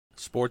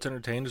Sports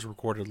Entertained is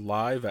recorded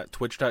live at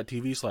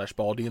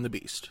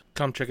twitch.tv/baldyandthebeast.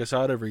 Come check us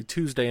out every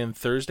Tuesday and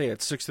Thursday at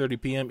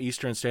 6:30 p.m.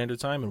 Eastern Standard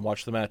Time and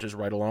watch the matches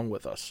right along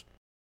with us.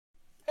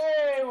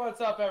 Hey, what's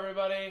up,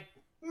 everybody?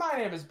 My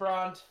name is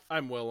Bront.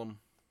 I'm Willem.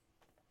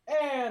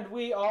 And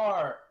we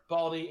are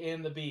Baldy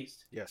and the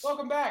Beast. Yes.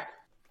 Welcome back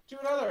to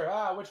another.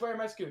 Which way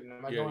am I scooting?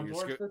 Am I going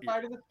towards the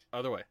side of the...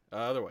 Other way.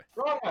 Other way.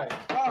 Wrong way.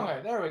 Wrong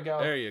way. There we go.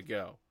 There you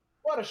go.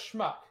 What a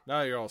schmuck.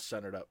 Now you're all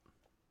centered up.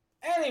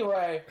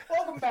 Anyway,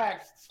 welcome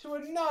back to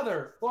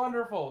another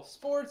wonderful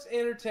Sports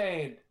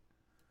Entertained.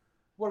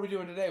 What are we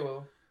doing today,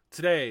 Will?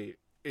 Today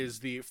is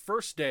the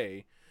first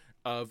day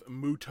of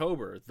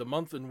Mootober, the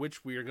month in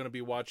which we are going to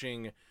be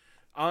watching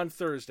on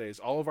Thursdays.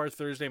 All of our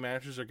Thursday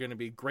matches are going to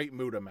be Great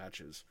Muta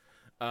matches.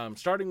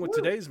 Starting with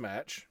today's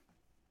match,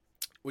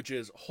 which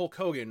is Hulk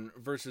Hogan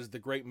versus the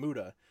Great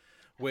Muta,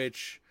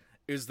 which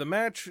is the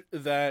match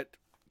that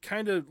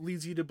kind of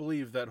leads you to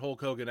believe that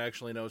Hulk Hogan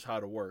actually knows how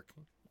to work.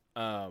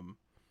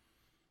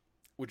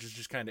 Which is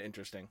just kind of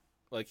interesting.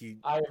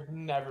 I've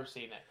never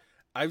seen it.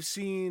 I've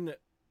seen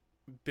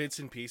bits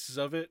and pieces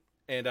of it,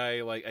 and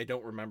I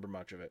don't remember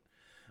much of it.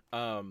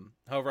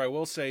 However, I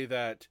will say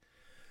that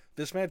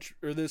this match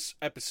or this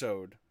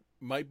episode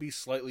might be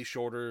slightly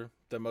shorter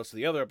than most of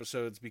the other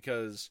episodes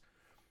because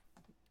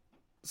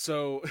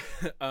there's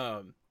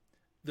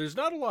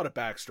not a lot of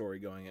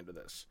backstory going into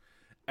this.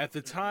 At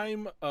the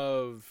time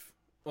of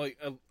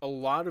a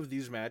lot of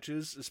these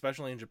matches,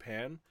 especially in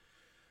Japan,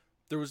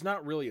 there was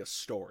not really a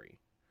story.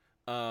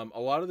 A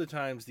lot of the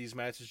times these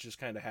matches just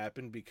kind of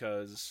happened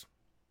because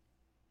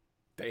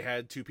they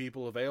had two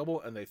people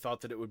available and they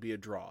thought that it would be a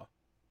draw.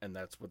 And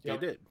that's what they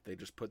did. They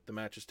just put the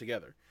matches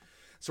together.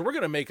 So we're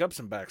going to make up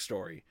some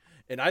backstory.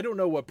 And I don't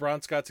know what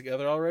Bront's got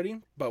together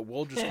already, but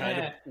we'll just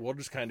kind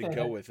of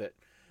go with it.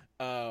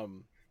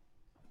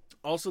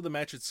 Also, the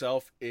match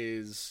itself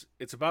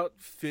it's about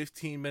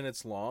 15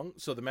 minutes long.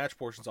 So the match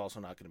portion's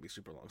also not going to be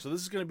super long. So this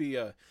is going to be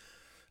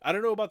I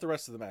don't know about the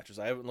rest of the matches.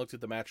 I haven't looked at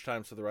the match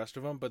times for the rest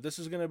of them, but this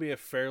is going to be a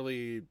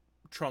fairly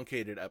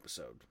truncated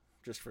episode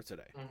just for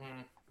today. Mm-hmm.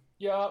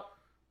 Yep.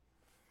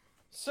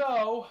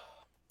 So,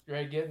 you're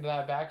ready to get into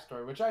that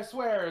backstory, which I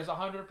swear is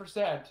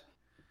 100%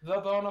 the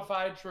bona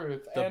fide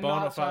truth. The and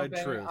bona not fide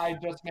something truth. I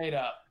just made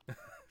up.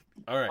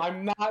 All right.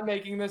 I'm not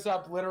making this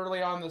up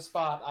literally on the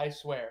spot, I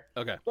swear.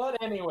 Okay. But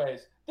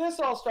anyways, this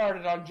all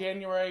started on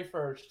January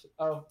 1st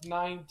of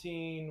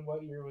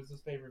what year was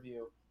this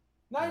pay-per-view?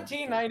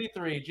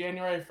 1993,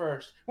 January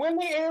 1st, when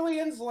the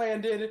aliens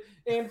landed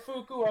in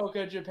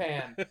Fukuoka,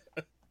 Japan.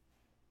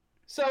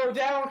 So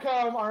down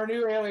come our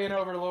new alien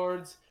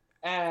overlords,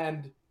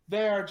 and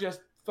they are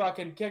just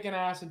fucking kicking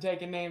ass and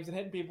taking names and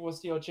hitting people with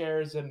steel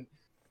chairs, and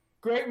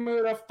Great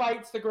Muta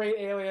fights the great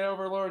alien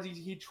overlords.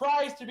 He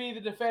tries to be the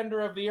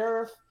defender of the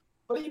Earth,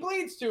 but he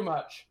bleeds too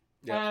much,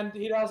 and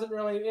he doesn't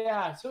really,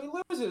 so he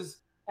loses,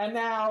 and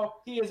now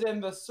he is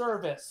in the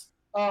service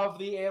of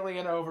the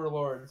alien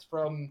overlords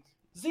from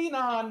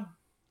Xenon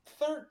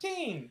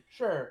 13,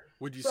 sure.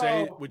 Would you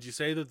say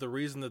that the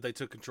reason that they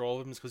took control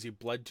of him is because he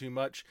bled too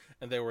much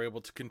and they were able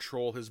to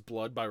control his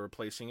blood by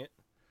replacing it?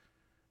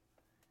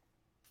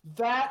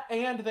 That,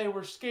 and they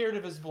were scared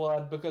of his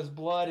blood because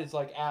blood is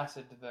like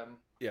acid to them.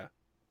 Yeah.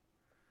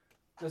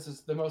 This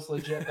is the most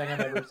legit thing I've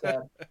ever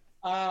said.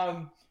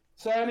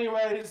 So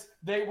anyways,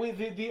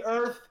 the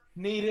Earth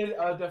needed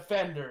a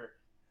defender.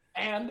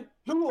 And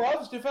who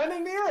loves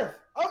defending the Earth?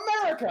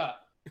 America!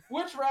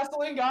 Which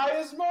wrestling guy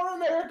is more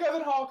America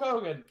than Hulk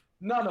Hogan?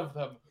 None of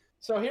them.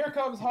 So here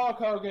comes Hulk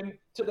Hogan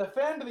to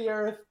defend the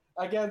Earth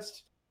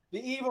against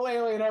the evil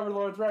alien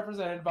overlords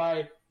represented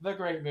by the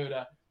Great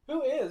Muta,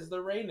 who is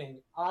the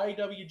reigning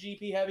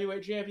IWGP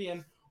Heavyweight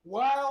Champion,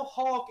 while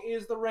Hulk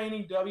is the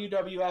reigning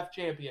WWF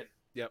Champion.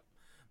 Yep.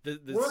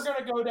 We're going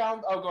to go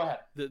down... Oh, go ahead.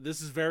 This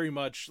is very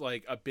much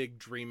like a big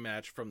dream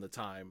match from the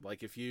time.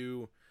 Like, if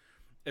you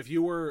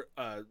were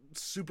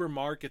Super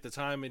Mark at the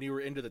time and you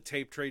were into the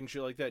tape trade and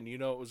shit like that and you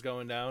know what was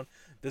going down,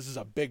 this is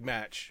a big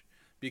match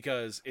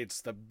because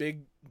it's the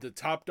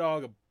top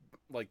dog,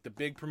 like the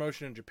big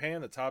promotion in Japan,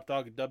 the top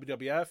dog of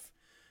WWF,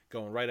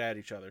 going right at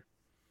each other.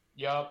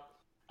 Yup.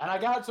 And I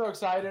got so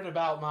excited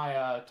about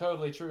my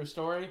totally true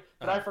story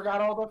that I forgot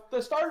all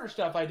the starter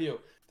stuff I do.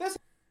 This is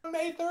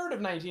May 3rd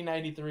of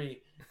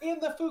 1993 in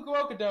the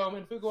Fukuoka Dome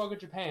in Fukuoka,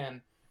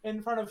 Japan,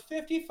 in front of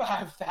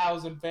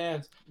 55,000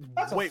 fans.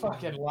 That's a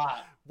fucking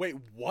lot. Wait,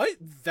 what?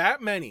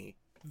 That many?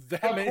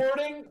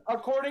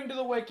 According to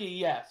the wiki,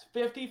 yes.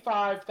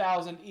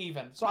 55,000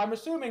 even. So I'm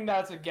assuming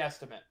that's a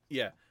guesstimate.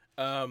 Yeah.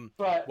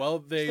 But well,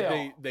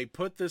 they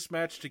put this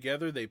match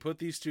together. They put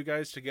these two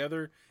guys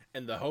together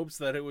in the hopes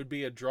that it would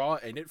be a draw,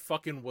 and it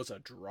fucking was a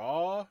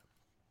draw.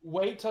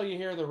 Wait till you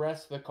hear the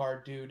rest of the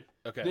card, dude.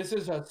 Okay. This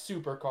is a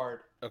super card.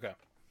 Okay.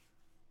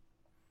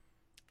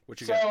 What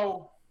you got?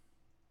 So,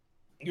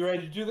 you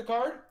ready to do the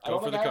card?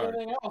 Go for the card.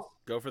 Anything else.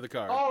 Go for the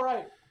card. All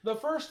right. The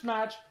first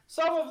match,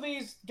 some of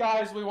these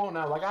guys we won't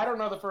know. Like, I don't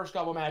know the first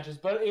couple matches,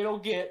 but it'll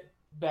get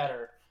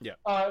better. Yeah.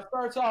 It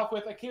starts off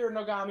with Akira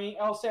Nogami,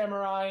 El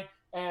Samurai,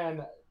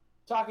 and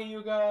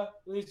Takayuka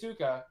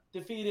Iizuka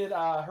defeated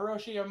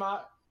Hiroshi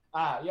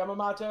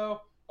Yamamoto,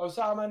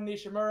 Osama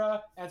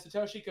Nishimura, and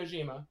Satoshi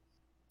Kojima.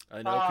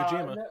 I know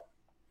Kojima.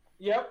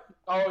 Yep.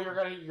 Oh,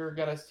 you're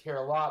gonna hear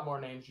a lot more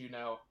names you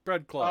know.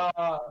 Bread Club.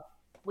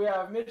 We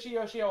have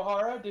Michiyoshi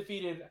Ohara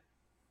defeated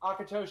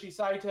Akitoshi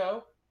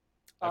Saito.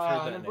 I've heard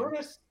that and name.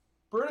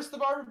 Brutus the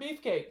Barber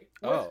Beefcake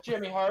with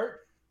Jimmy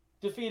Hart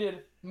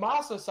defeated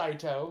Masa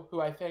Saito,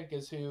 who I think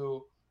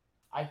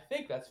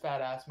that's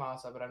Fat Ass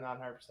Masa, but I'm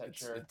not 100%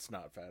 sure. It's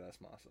not Fat Ass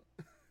Masa.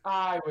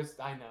 I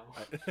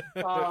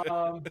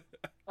know.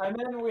 And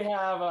then we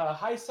have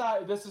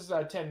Haisai. This is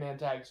a 10-man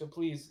tag, so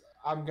please,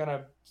 I'm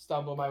gonna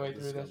stumble my way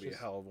through this. This is gonna be a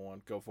hell of a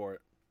one. Go for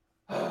it.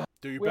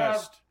 Do your we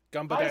best.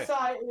 Ganbare.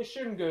 Haisai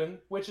Shungun,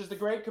 which is the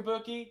Great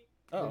Kabuki.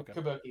 Oh, okay.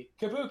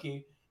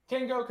 Kabuki.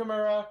 Kengo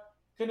Kimura,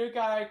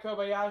 Kanukai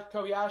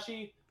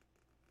Kobayashi,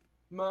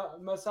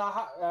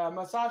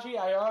 Masashi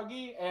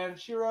Aogi, and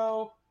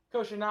Shiro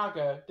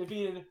Koshinaka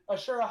defeated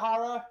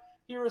Ashurahara,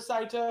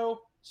 Hirosaito,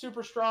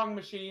 Super Strong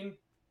Machine,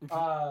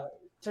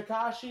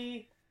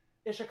 Takashi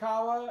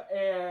Ishikawa,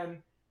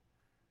 and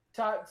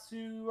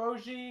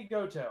Tatsuoji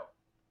Goto.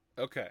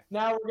 Okay.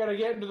 Now we're going to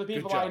get into the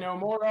people I know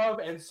more of,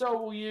 and so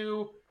will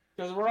you,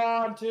 because we're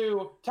on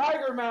to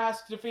Tiger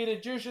Mask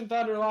defeated Jushin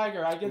Thunder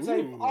Liger. I can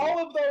say all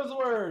of those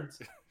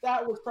words.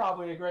 That was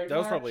probably a great match. That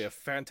was probably a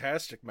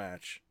fantastic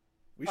match.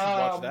 We should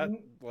watch that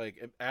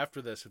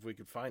after this if we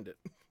could find it.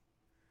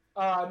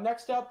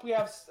 Next up, we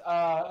have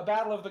a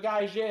battle of the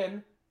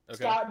Gaijin.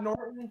 Okay. Scott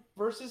Norton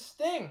versus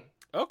Sting.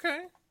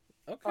 Okay.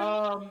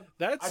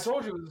 I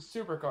told you it was a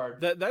super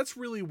card. That's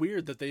really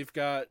weird that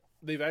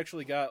they've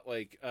actually got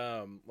like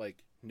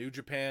New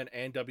Japan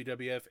and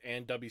WWF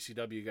and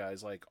WCW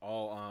guys like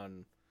all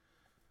on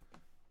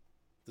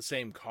the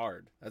same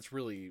card. That's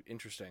really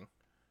interesting.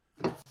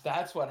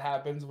 That's what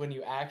happens when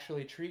you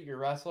actually treat your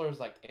wrestlers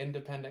like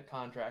independent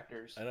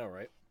contractors. I know,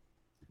 right?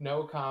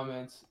 No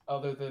comments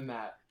other than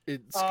that.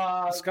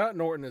 Scott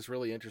Norton is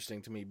really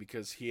interesting to me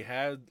because he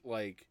had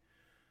like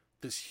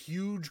this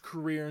huge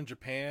career in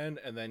Japan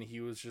and then he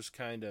was just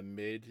kind of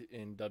mid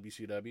in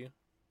WCW.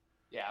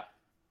 Yeah.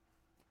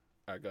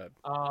 All right, go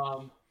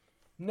ahead.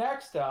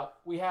 Next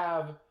up, we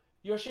have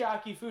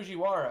Yoshiaki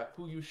Fujiwara,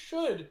 who you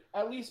should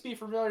at least be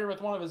familiar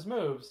with one of his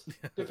moves,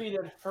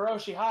 defeated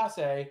Hiroshi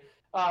Hase.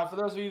 For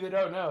those of you that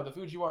don't know, the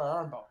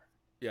Fujiwara armbar.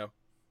 Yeah.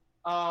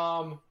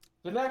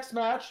 The next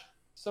match,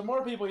 some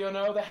more people you'll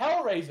know, the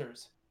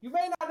Hellraisers. You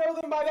may not know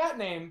them by that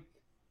name.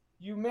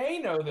 You may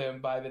know them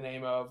by the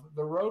name of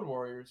the Road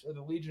Warriors or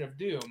the Legion of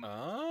Doom.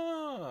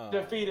 Oh.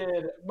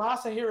 Defeated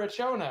Masahiro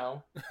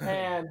Chono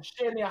and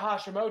Shinya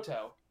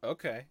Hashimoto.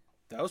 Okay.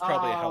 That was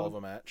probably a hell of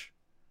a match.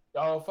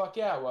 Oh, fuck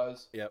yeah, it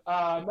was. Yep.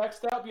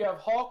 Next up, you have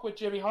Hulk with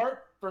Jimmy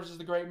Hart versus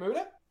the Great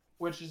Muta,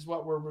 which is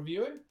what we're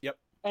reviewing. Yep.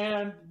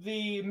 And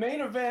the main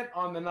event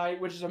on the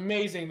night, which is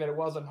amazing that it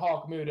wasn't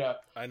Hulk Muta.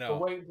 I know.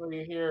 But wait until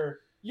you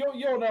hear,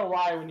 you'll know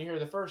why when you hear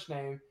the first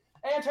name.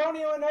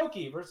 Antonio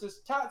Inoki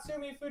versus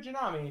Tatsumi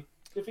Fujinami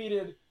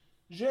defeated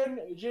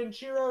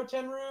Jinchiro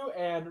Tenryu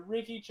and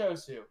Riki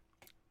Chosu.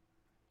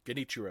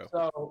 Genichiro.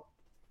 So,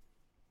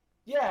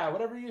 yeah,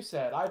 whatever you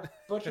said. I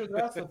butchered the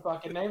rest of the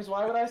fucking names.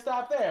 Why would I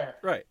stop there?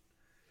 Right.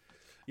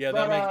 Yeah,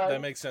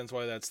 that makes sense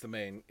why that's the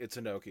main. It's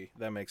Inoki.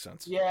 That makes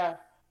sense. Yeah,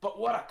 but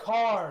what a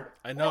card.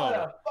 I know. What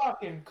a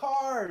fucking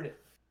card.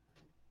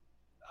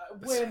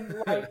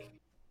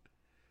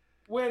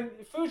 When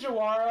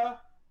Fujiwara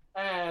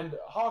and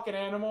Hawk and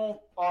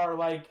Animal are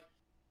like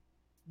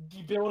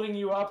building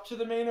you up to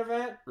the main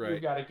event, right.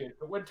 You've got a good.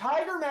 But when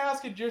Tiger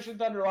Mask and Jushin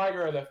Thunder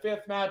Liger are the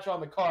fifth match on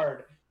the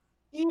card,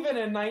 even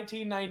in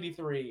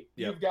 1993,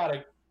 You've got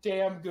a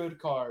damn good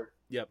card.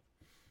 Yep.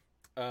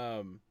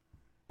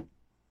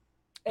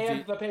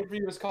 And the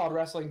pay-per-view is called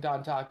Wrestling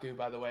Dantaku,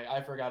 by the way.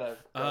 I forgot to.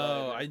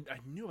 I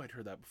knew I'd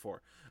heard that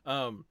before.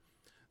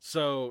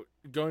 So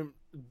going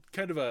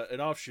kind of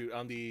an offshoot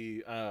on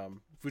the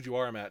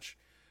Fujiwara match,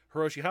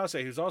 Hiroshi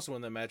Hase, who's also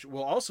in that match,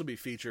 will also be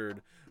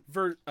featured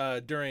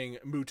during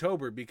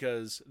Mootober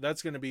because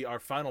that's going to be our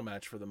final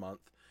match for the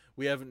month.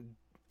 We haven't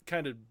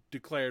kind of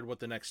declared what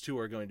the next two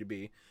are going to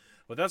be,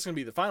 but that's going to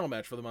be the final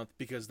match for the month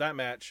because that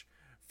match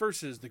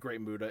versus the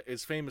Great Muta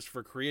is famous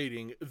for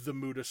creating the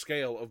Muta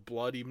scale of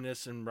blood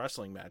evenness in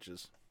wrestling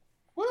matches.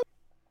 Woo!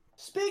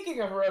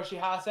 Speaking of Hiroshi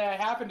Hase, I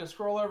happened to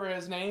scroll over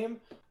his name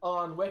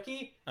on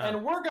Wiki, and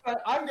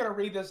I'm gonna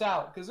read this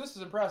out because this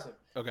is impressive.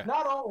 Okay.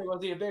 Not only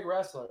was he a big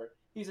wrestler,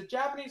 he's a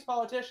Japanese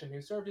politician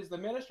who served as the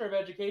Minister of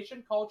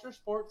Education, Culture,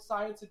 Sports,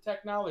 Science, and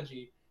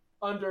Technology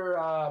under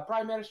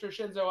Prime Minister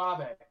Shinzo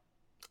Abe.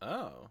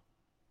 Oh.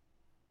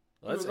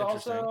 Well, he was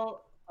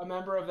also a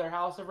member of their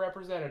House of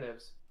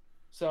Representatives.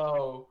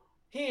 So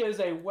he is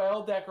a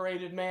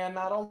well-decorated man,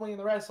 not only in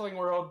the wrestling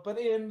world, but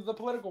in the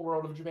political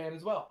world of Japan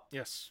as well.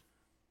 Yes.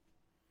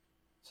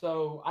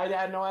 So I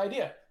had no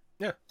idea.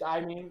 Yeah.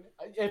 I mean,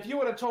 if you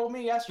would have told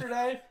me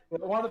yesterday that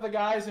one of the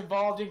guys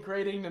involved in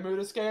creating the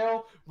Muta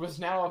scale was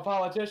now a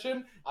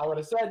politician, I would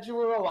have said you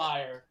were a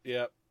liar.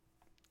 Yep.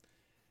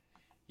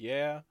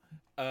 Yeah.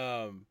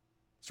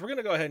 So we're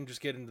gonna go ahead and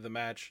just get into the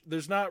match.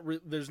 There's not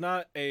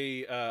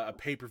a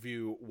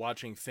pay-per-view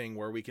watching thing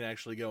where we can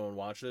actually go and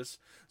watch this.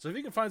 So if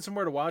you can find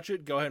somewhere to watch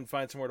it, go ahead and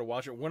find somewhere to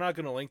watch it. We're not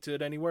gonna link to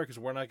it anywhere because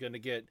we're not gonna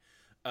get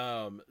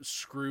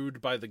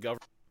screwed by the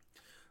government.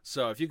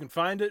 So if you can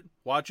find it,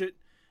 watch it.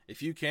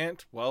 If you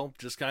can't, well,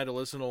 just kind of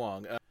listen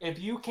along. If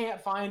you can't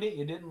find it,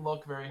 you didn't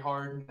look very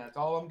hard, and that's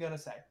all I'm gonna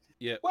say.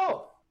 Yeah.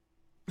 Well,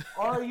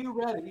 are you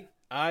ready?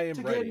 I am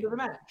to ready. Get into the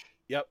match?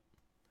 Yep.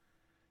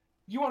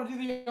 You want to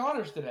do the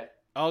honors today?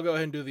 I'll go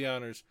ahead and do the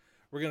honors.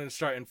 We're going to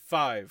start in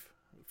 5,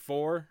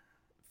 4,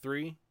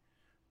 3,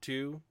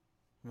 2,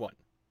 1.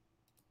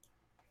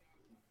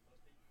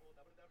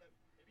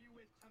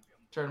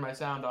 Turn my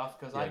sound off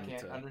because I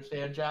can't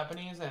understand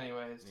Japanese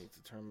anyways. Need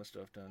to turn my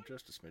stuff down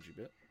just a smidgy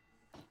bit.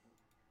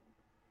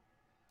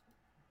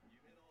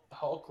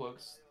 Hulk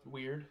looks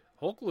weird.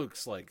 Hulk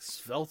looks like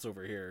svelte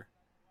over here.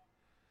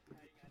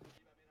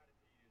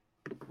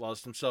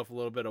 Lost himself a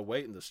little bit of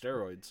weight in the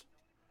steroids.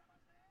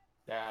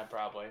 Yeah,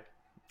 probably.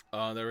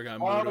 There we go.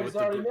 Muta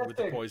with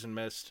the poison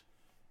mist.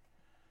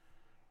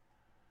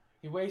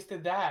 He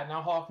wasted that.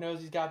 Now Hulk knows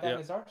he's got that in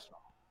his arsenal.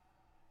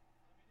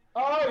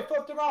 Oh, he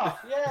flipped him off.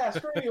 Yeah,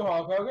 screw you,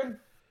 Hulk Hogan.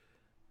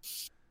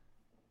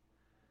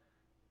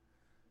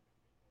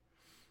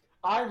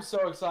 I'm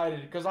so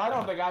excited because I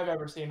don't think I've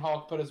ever seen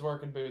Hulk put his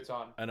working boots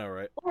on. I know,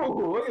 right?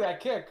 Ooh, look at that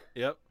kick.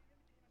 Yep.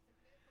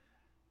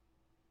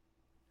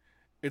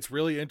 It's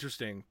really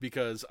interesting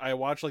because I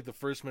watched like the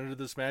first minute of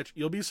this match.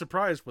 You'll be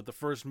surprised what the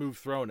first move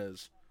thrown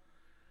is.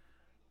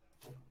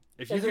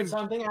 Is it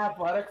something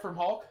athletic from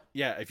Hulk?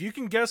 Yeah, if you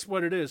can guess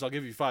what it is, I'll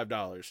give you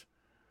 $5.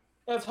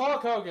 It's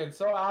Hulk Hogan.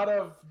 So out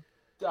of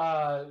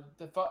what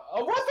the fuck?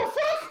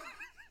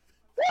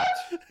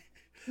 What?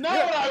 No,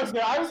 I was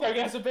gonna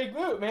guess a big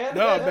boot, man.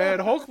 No, man,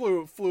 Hulk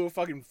flew a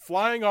fucking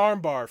flying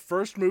armbar,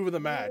 first move of the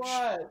match.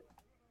 What?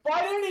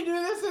 Why didn't he do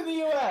this in the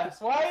U.S.?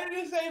 Why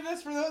didn't he save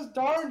this for those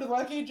darned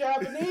lucky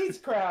Japanese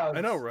crowds?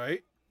 I know,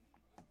 right?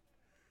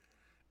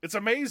 It's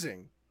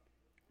amazing.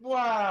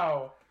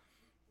 Wow.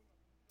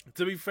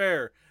 To be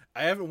fair,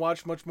 I haven't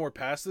watched much more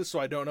past this, so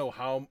I don't know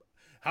how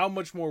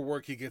much more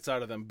work he gets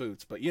out of them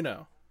boots, but you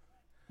know.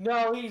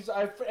 No,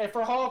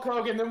 for Hulk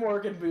Hogan, them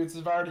working boots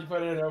have already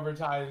put in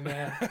overtime,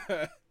 man.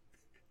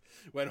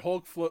 When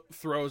Hulk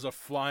throws a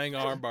flying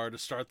armbar to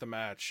start the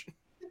match.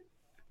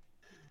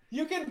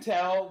 You can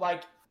tell,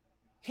 like,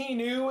 he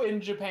knew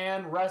in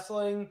Japan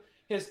wrestling,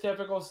 his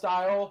typical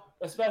style,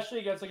 especially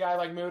against a guy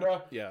like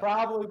Muta,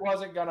 probably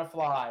wasn't going to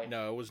fly.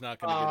 No, it was not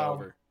going to get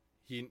over.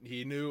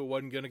 He knew it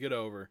wasn't going to get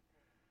over.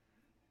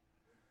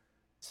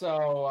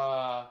 So,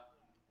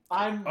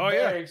 I'm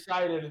very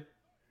excited.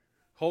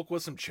 Hulk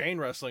with some chain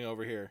wrestling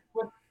over here.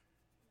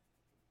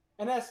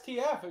 An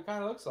STF, it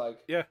kind of looks like.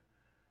 Yeah.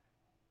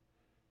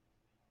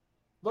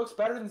 Looks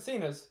better than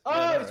Cena's.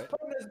 Oh, he's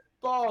putting his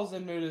balls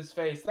in Muta's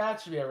face. That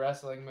should be a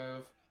wrestling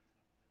move.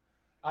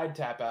 I'd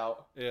tap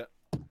out. Yeah.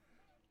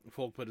 If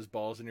Hulk put his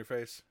balls in your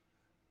face.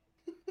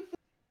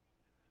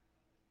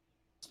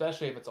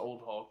 Especially if it's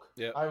old Hulk.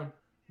 Yeah.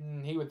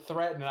 He would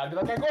threaten, and I'd be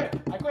like,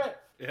 I quit.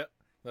 Yeah.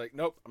 Like,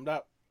 nope, I'm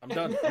done. I'm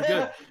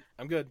good.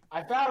 I'm good.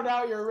 I found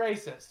out you're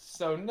racist,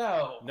 so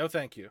no. No,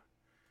 thank you.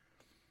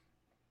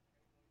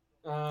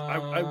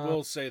 I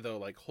will say, though,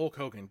 like, Hulk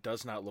Hogan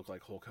does not look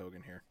like Hulk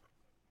Hogan here.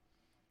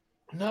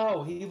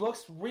 No, he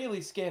looks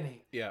really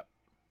skinny. Yeah.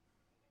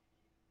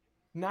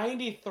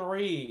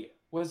 93.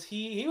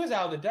 He was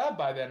out of the dub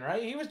by then,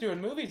 right? He was doing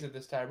movies at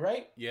this time,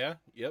 right? Yeah,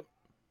 yep.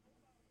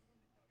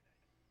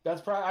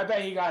 That's probably. I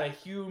bet he got a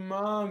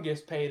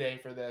humongous payday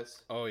for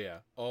this. Oh yeah.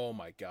 Oh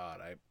my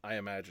god. I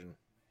imagine.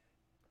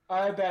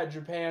 I bet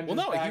Japan. Well,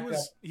 no, he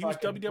was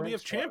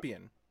WWF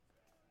champion.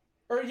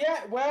 But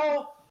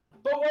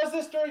was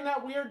this during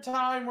that weird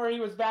time where he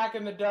was back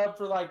in the dub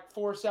for like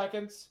 4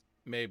 seconds?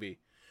 Maybe,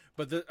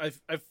 but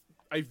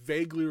I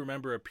vaguely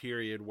remember a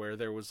period where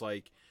there was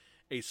like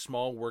a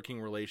small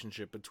working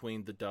relationship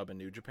between the dub and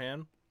New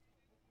Japan.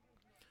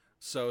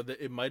 So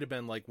it might have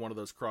been like one of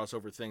those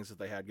crossover things that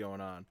they had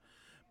going on.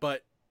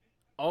 But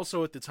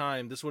also at the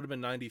time, this would have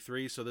been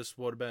 93, so this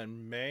would have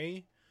been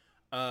May.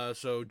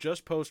 So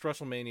just post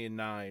WrestleMania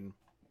 9,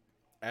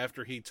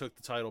 after he took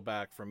the title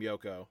back from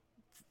Yoko,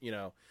 you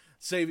know,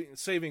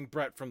 saving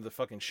Brett from the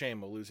fucking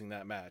shame of losing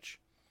that match.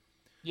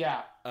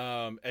 Yeah.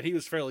 And he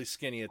was fairly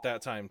skinny at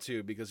that time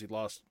too, because he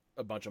lost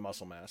a bunch of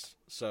muscle mass.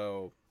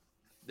 So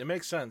it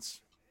makes sense.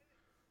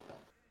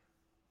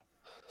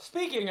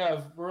 Speaking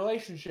of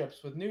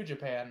relationships with New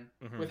Japan,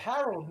 with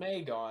Harold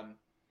May gone,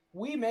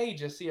 we may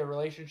just see a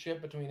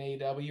relationship between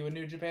AEW and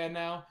New Japan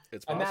now.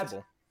 It's possible. And that's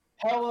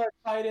hella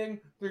exciting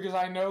because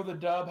I know the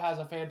dub has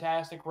a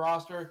fantastic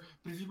roster.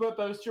 But if you put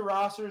those two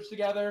rosters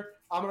together,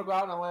 I'm going to go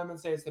out on a limb and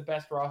say it's the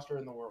best roster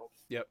in the world.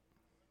 Yep.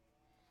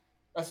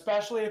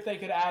 Especially if they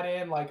could add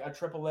in like a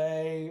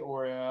AAA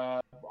or a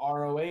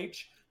ROH,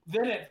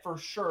 then it for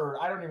sure,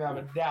 I don't even have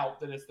a doubt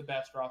that it's the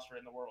best roster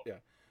in the world. Yeah.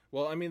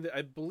 Well, I mean,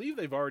 I believe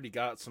they've already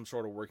got some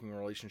sort of working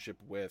relationship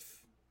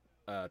with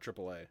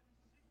AAA.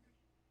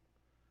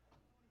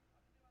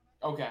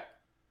 Okay.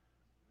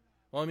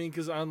 Well, I mean,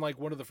 because on like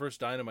one of the first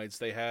Dynamites,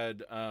 they had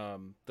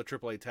the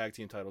AAA tag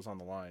team titles on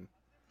the line.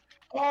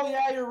 Oh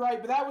yeah, you're right.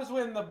 But that was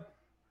when the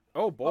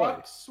Oh boy.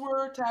 Bucks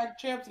were tag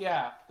champs.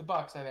 Yeah, the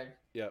Bucks, I think.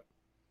 Yep.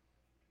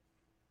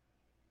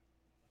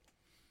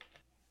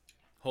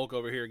 Hulk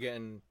over here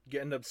getting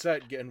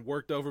upset, getting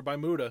worked over by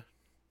Muta.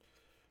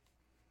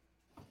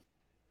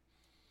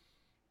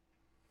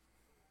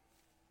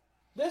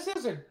 This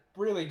is a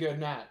really good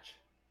match.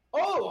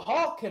 Oh,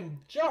 Hulk can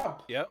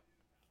jump. Yep.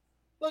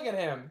 Look at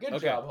him. Good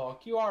Okay. job,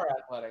 Hulk. You are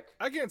athletic.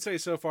 I can't say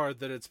so far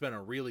that it's been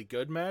a really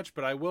good match,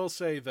 but I will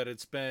say that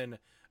it's been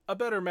a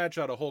better match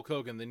out of Hulk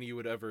Hogan than you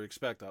would ever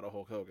expect out of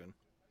Hulk Hogan.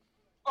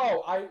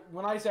 Oh,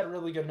 when I said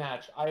really good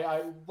match,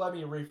 I let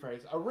me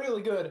rephrase. A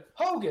really good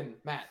Hogan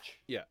match.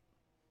 Yeah.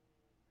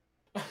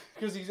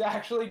 Because he's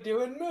actually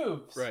doing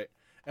moves. Right.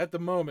 At the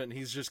moment,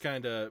 he's just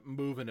kind of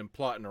moving and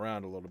plotting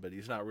around a little bit.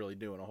 He's not really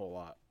doing a whole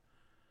lot.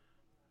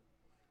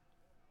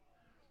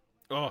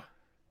 Oh.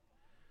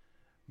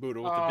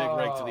 Buddha with the big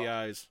rake to the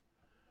eyes.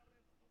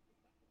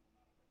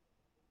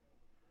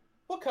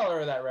 What color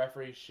are that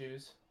referee's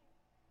shoes?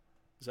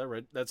 Is that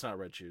red? That's not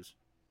red shoes.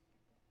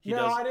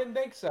 I didn't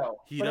think so.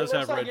 He but does it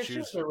have looks like red his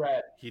shoes. Are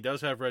red. He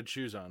does have red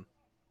shoes on.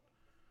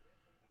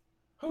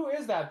 Who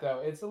is that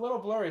though? It's a little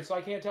blurry, so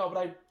I can't tell.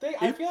 But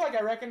I feel like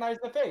I recognize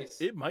the face.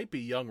 It might be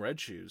Young Red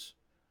Shoes.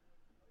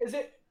 Is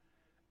it?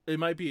 It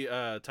might be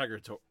Tiger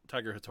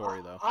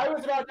Hattori though. I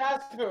was about to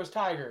ask if it was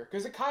Tiger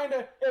because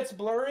it's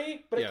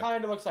blurry, but it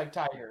kind of looks like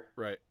Tiger.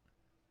 Right.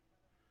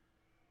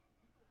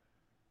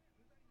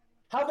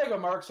 How big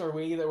of marks are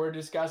we that we're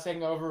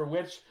discussing over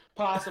which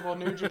possible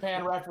New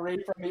Japan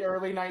referee from the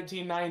early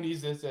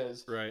 1990s this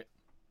is? Right.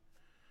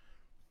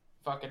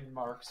 Fucking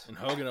marks. And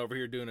Hogan over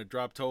here doing a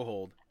drop toe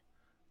hold.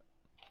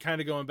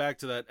 Kind of going back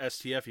to that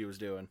STF he was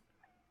doing.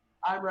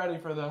 I'm ready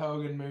for the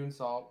Hogan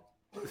moonsault.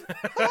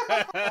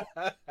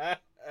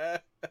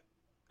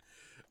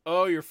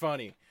 Oh, you're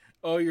funny.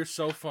 Oh, you're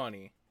so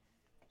funny.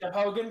 If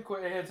Hogan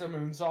hits a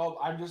moonsault,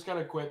 I'm just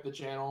gonna quit the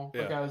channel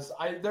because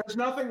there's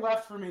nothing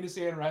left for me to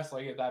see in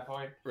wrestling at that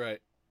point. Right.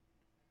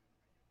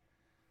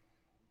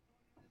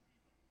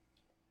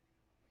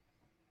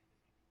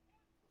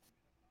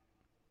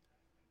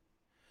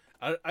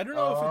 I don't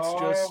know if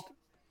it's just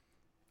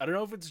I don't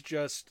know if it's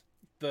just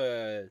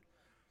the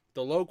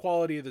low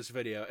quality of this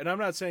video. And I'm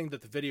not saying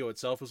that the video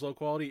itself was low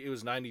quality. It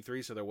was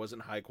 93, so there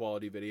wasn't high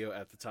quality video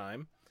at the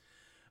time.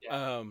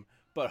 Yeah.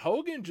 But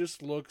Hogan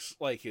just looks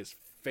like his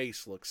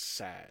face looks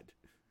sad.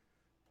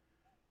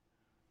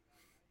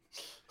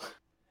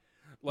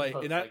 Like,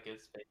 and I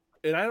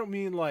don't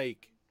mean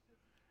like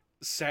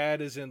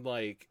sad as in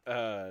like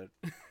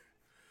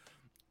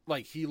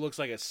like he looks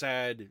like a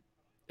sad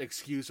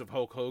excuse of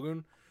Hulk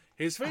Hogan.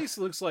 His face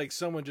looks like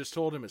someone just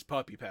told him his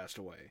puppy passed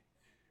away.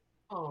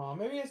 Oh,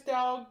 maybe his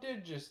dog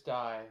did just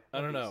die.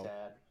 I don't know.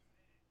 Sad.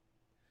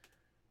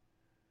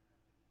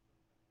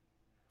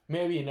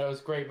 Maybe he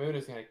knows Great Muta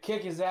is going to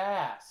kick his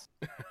ass.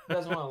 He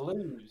doesn't want to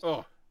lose.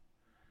 Oh,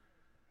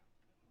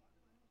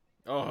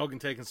 Hogan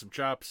taking some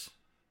chops.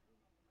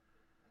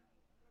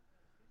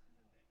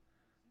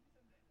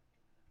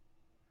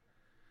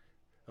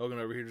 Hogan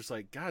over here just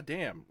like, God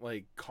damn,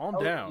 like,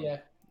 calm down. Yeah.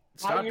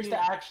 Not used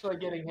to actually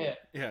getting hit.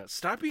 Yeah,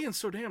 stop being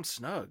so damn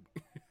snug.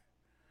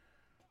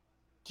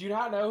 Do you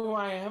not know who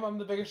I am? I'm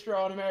the biggest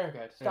draw in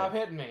America. Stop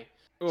hitting me.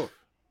 Oh,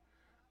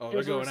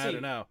 they're going at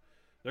it now.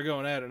 They're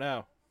going at it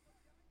now.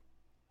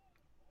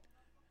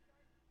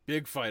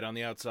 Big fight on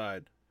the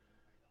outside.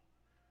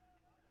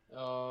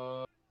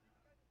 I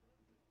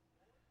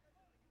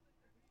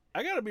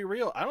gotta be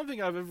real. I don't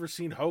think I've ever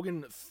seen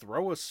Hogan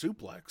throw a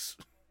suplex.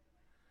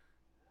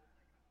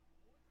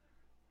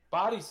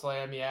 Body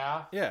slam,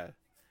 yeah. Yeah,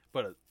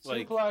 but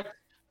like suplex.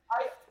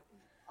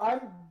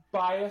 I'm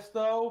biased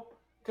though,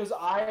 because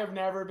I have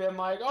never been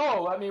like,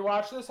 oh, let me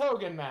watch this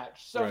Hogan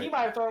match. So he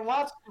might have thrown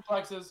lots of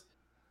suplexes,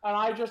 and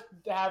I just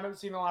haven't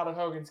seen a lot of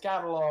Hogan's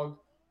catalog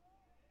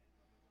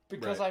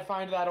because I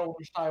find that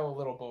older style a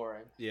little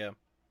boring. Yeah.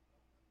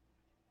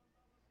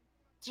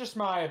 It's just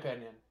my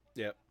opinion.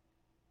 Yep.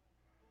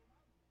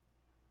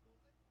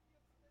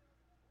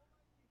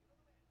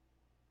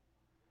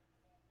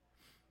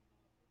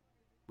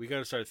 We got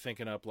to start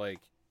thinking up like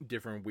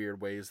different weird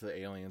ways the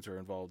aliens are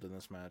involved in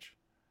this match.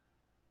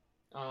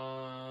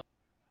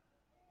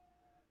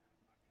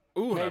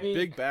 Ooh, a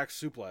big back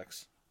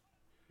suplex.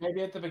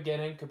 Maybe at the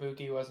beginning,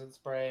 Kabuki wasn't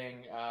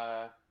spraying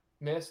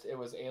mist; it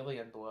was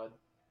alien blood.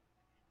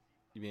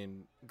 You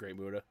mean Great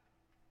Muta?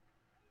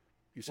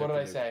 You said what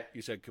did I say?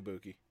 You said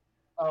Kabuki.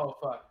 Oh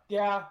fuck!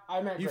 Yeah,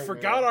 I meant. You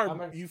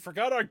forgot You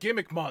forgot our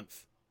gimmick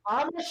month.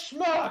 I'm a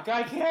schmuck.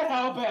 I can't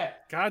help it.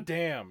 God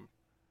damn.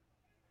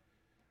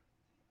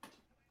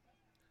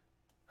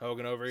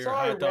 Hogan over here,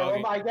 Sorry, hot dog.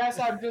 Willem, I guess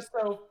I'm just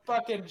so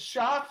fucking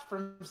shocked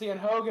from seeing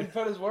Hogan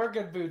put his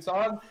working boots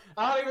on.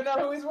 I don't even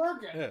know who he's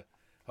working. Yeah,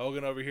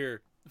 Hogan over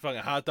here,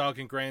 fucking hot dog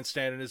and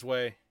grandstand in his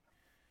way,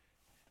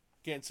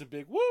 getting some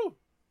big woo.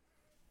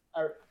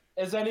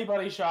 Is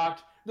anybody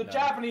shocked? The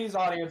Japanese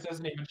audience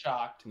isn't even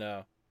shocked.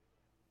 No.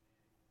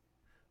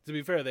 To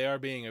be fair, they are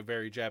being a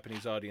very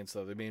Japanese audience,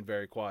 though. They're being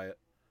very quiet.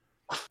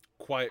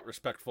 Quiet,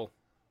 respectful.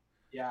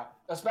 Yeah,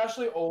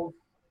 especially old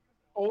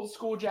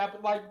school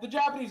like the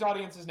Japanese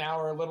audiences now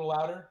are a little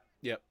louder.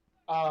 Yep.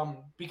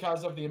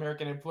 Because of the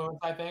American influence,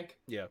 I think.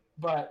 Yeah.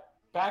 But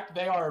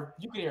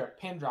you can hear a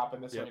pin drop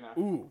in this arena.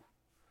 Ooh.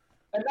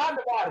 And not in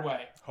a bad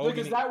way. Hogan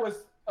because that was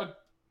a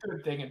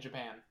good thing in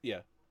Japan.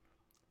 Yeah.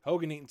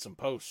 Hogan eating some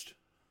post.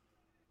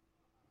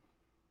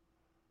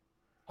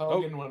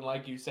 Hogan wouldn't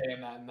like you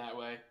saying that in that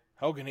way.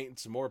 Hogan eating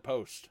some more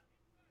post.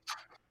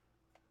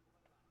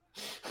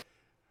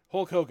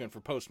 Hulk Hogan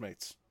for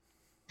Postmates.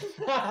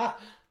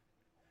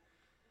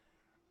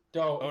 Oh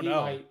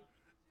no. Might.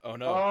 Oh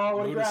no.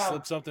 Oh, Muda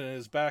slipped something in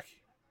his back.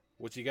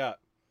 What you got?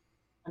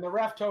 And the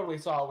ref totally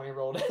saw it when he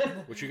rolled in.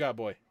 What you got,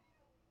 boy?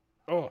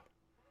 Oh.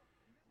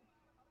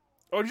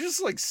 Oh, did you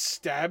just like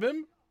stab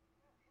him?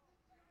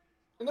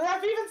 And the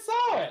ref even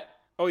saw it.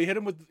 Oh,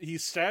 he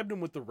stabbed him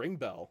with the ring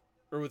bell.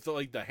 Or with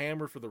the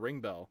hammer for the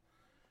ring bell.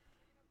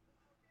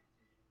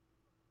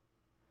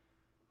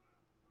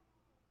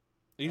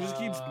 He just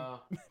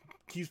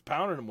keeps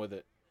pounding him with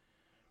it.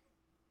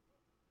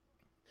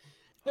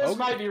 This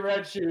might be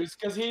Red Shoes,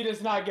 because he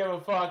does not give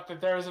a fuck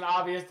that there is an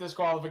obvious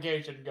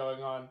disqualification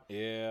going on.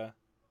 Yeah.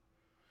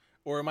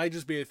 Or it might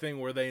just be a thing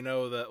where they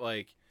know that,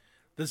 like,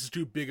 this is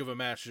too big of a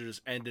match to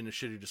just end in a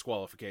shitty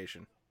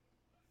disqualification.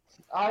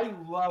 I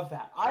love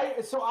that.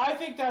 So I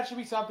think that should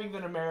be something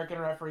that American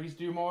referees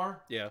do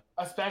more. Yeah.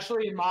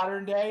 Especially in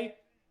modern day.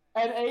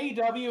 And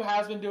AEW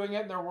has been doing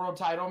it in their world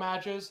title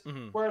matches,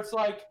 where it's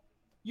like,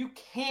 you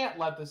can't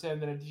let this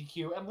end in a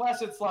DQ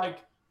unless it's like,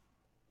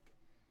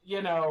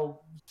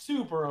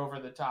 super over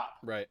the top.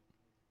 Right.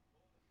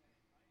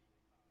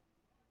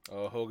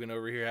 Oh, Hogan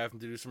over here having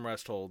to do some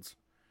rest holds.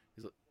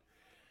 He's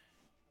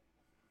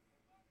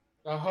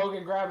like,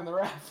 Hogan grabbing the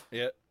ref.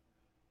 Yeah.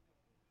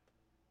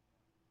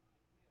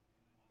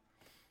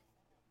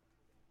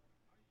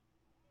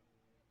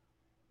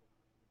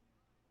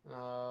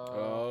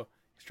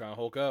 He's trying to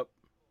Hulk up.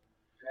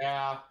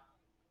 Yeah.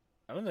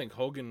 I don't think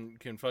Hogan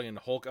can fucking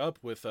Hulk up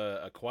with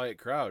a quiet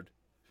crowd.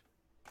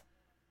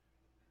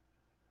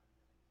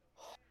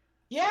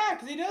 Yeah,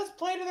 because he does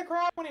play to the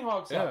crowd when he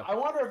hulks up. I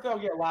wonder if they'll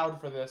get loud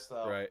for this,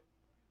 though. Right.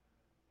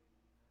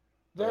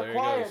 They're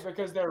quiet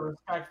because they're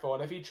respectful,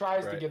 and if he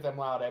tries to get them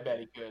loud, I bet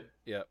he could.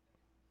 Yep.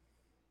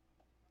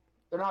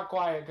 They're not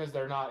quiet because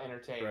they're not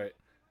entertained. Right.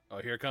 Oh,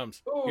 here it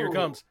comes. Ooh. Here it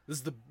comes. This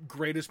is the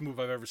greatest move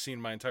I've ever seen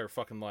in my entire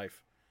fucking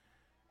life.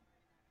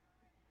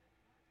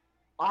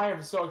 I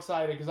am so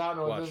excited because I don't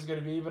know what this is going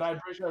to be, but I'm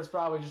pretty sure it's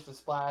probably just a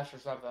splash or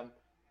something.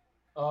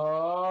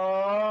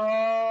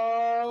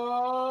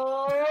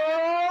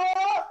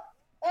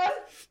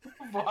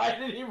 Why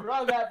did he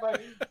run that way?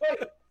 Wait,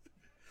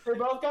 they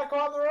both got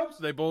caught in the ropes?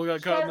 They both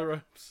got caught in the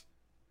ropes.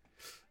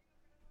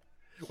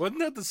 Wasn't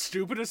that the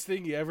stupidest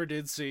thing you ever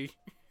did see?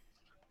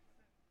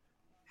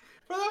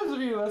 For those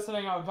of you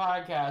listening on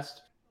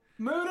podcast,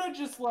 Muda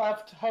just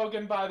left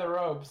Hogan by the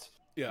ropes,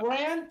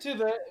 ran to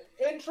the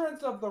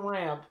entrance of the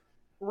ramp,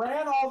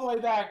 ran all the way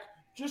back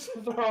just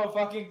to throw a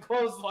fucking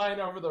clothesline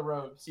over the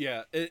ropes.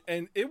 Yeah,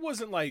 and it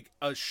wasn't like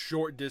a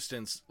short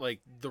distance, like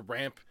the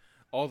ramp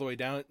all the way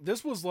down.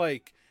 This was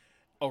like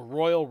a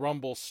Royal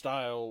Rumble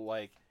style,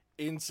 like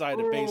inside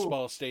a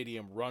baseball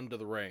stadium run to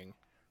the ring.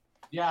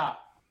 Yeah.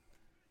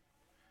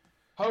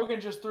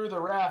 Hogan just threw the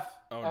ref,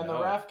 the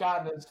ref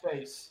got in his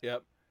face.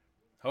 Yep.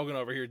 Hogan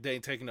over here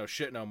ain't taking no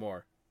shit no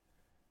more.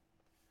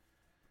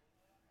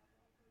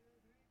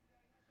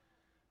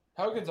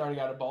 Hogan's already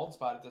got a bald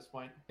spot at this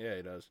point. Yeah,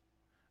 he does.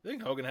 I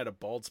think Hogan had a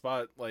bald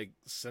spot, like,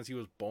 since he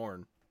was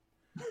born.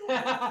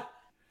 And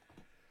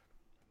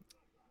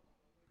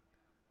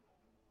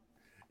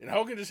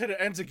Hogan just hit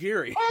an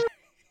Enziguri.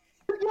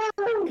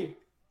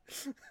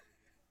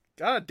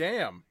 God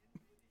damn.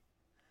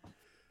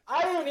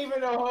 I didn't even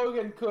know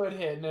Hogan could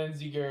hit an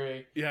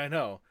Enziguri. Yeah, I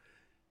know.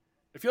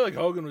 I feel like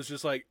Hogan was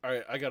just like, all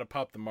right, I got to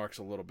pop the marks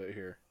a little bit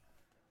here.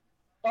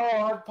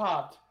 Oh, I've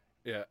popped.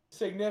 Yeah.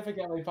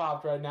 Significantly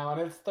popped right now,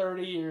 and it's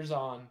 30 years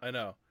on. I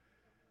know.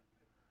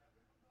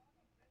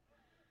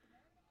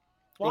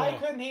 Why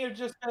couldn't he have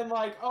just been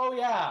like, oh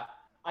yeah,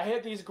 I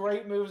hit these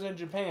great moves in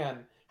Japan.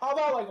 How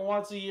about like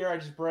once a year I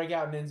just break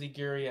out an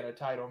Enziguri in a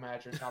title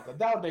match or something?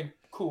 That would be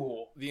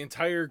cool. The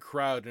entire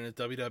crowd in a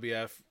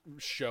WWF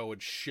show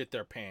would shit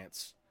their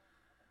pants.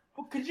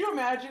 Well, could you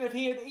imagine if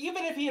he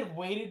had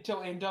waited till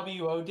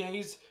NWO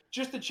days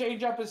just to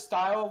change up his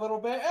style a little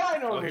bit? And I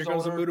know he was here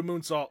comes older. the Muda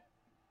Moonsault.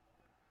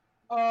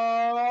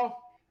 I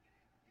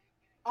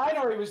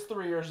know he was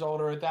 3 years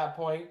older at that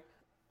point.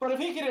 But if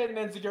he could hit an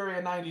Enziguri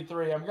in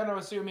 93, I'm going to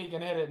assume he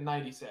can hit it in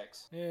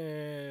 96.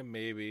 Yeah,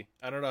 maybe.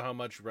 I don't know how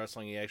much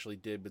wrestling he actually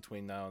did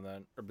between now and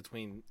then, or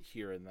between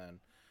here and then.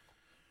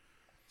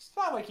 It's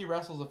not like he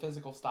wrestles a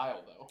physical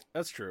style, though.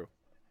 That's true.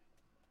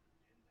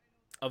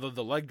 Although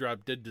the leg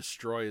drop did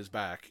destroy his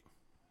back.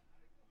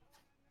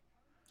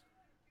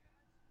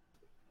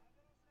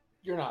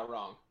 You're not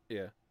wrong.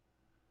 Yeah.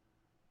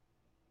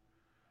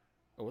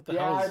 Oh, what the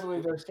hell I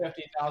believe there's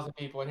 50,000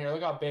 people in here.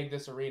 Look how big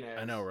this arena is.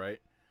 I know,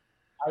 right?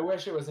 I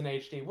wish it was an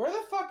HD. Where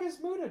the fuck is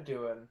Muda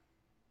doing?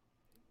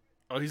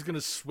 Oh, he's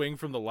gonna swing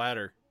from the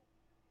ladder.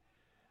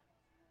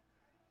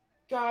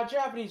 God,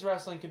 Japanese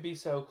wrestling could be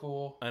so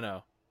cool. I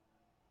know.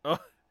 Oh,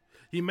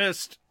 he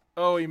missed.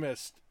 Oh, he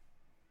missed.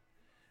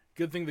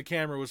 Good thing the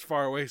camera was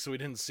far away so we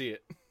didn't see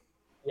it.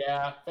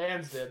 Yeah,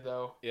 fans did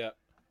though. Yeah.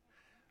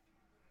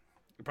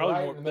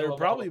 There were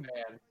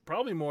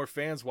probably more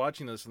fans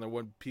watching this than there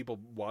were people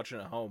watching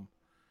at home.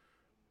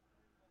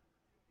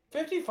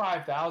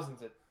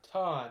 55,000's a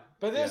ton.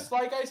 But this,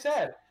 like I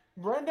said,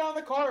 run down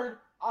the card.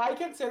 I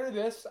consider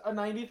this a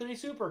 93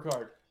 super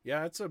card.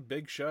 Yeah, it's a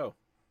big show.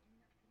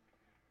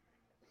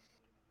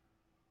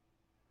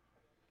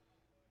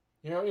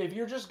 You know, if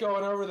you're just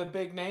going over the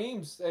big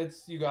names,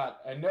 you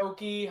got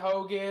Inoki,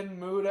 Hogan,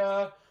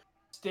 Muda,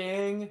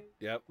 Sting.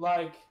 Yep.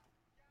 Like,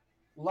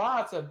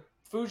 lots of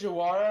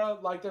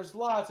Fujiwara. Like, there's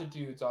lots of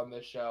dudes on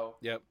this show.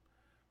 Yep.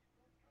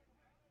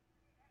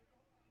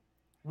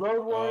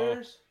 Road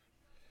Warriors.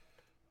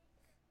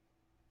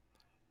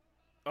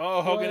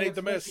 Oh, Hogan ate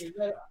the mist.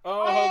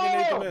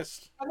 Hogan ate the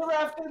mist. And the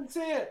ref didn't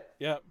see it.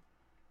 Yep.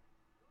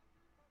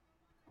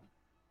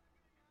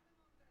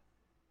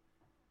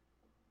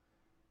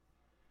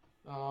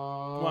 Come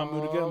on,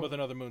 Muda, get him with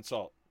another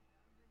moonsault.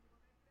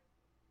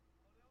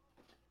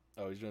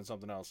 Oh, he's doing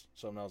something else.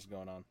 Something else is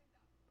going on.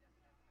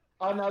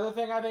 Another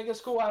thing I think is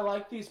cool, I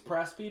like these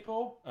press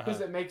people because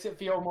it makes it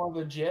feel more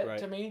legit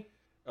to me.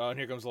 Oh, and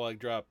here comes the leg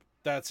drop.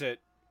 That's it.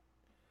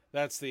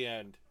 That's the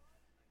end.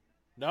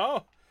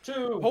 No?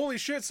 2. Holy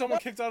shit, someone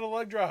kicked out a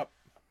leg drop.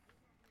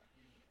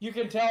 You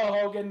can tell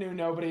Hogan knew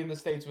nobody in the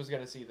States was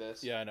going to see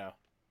this. Yeah, I know.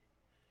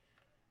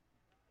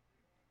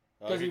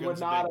 Because he would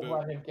not have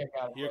let him kick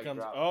out a leg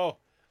drop.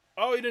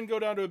 Oh, he didn't go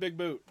down to a big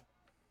boot.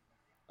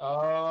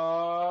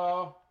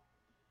 Oh.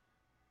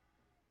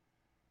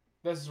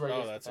 This is where he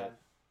gets that's it.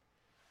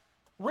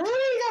 Really?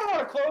 You got him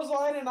on a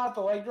clothesline and not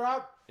the leg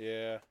drop?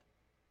 Yeah.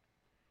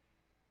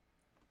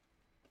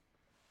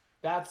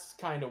 That's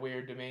kind of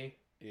weird to me.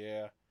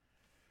 Yeah.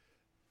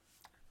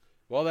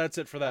 Well, that's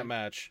it for that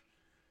match.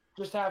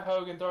 Just have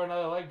Hogan throw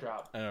another leg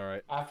drop. All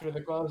right. After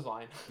the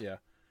clothesline. Yeah.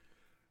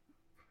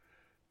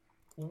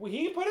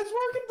 He put his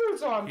working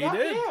boots on. He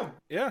did. Damn.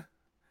 Yeah.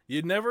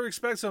 You'd never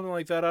expect something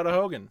like that out of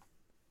Hogan.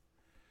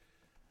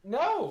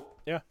 No.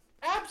 Yeah.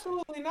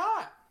 Absolutely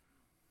not.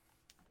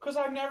 Because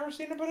I've never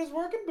seen him put his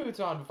working boots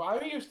on before.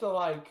 I used to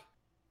like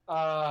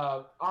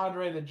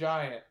Andre the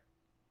Giant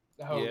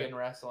Hogan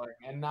wrestling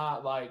and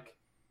not like...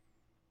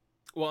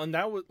 Well, and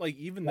that was like,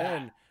 even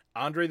then,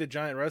 Andre the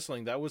Giant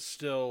wrestling, that was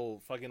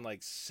still fucking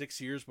like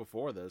 6 years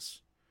before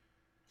this.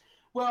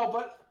 Well,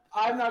 but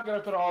I'm not going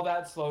to put all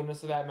that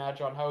slowness of that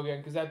match on Hogan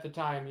because at the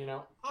time, you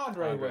know,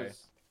 Andre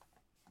was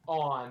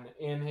on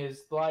in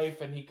his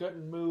life and he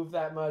couldn't move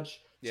that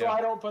much. So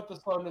I don't put the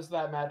slowness of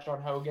that match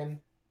on Hogan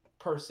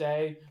per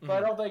se. But I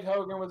don't think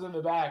Hogan was in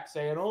the back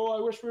saying, "Oh, I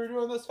wish we were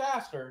doing this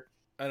faster."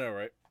 I know,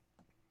 right?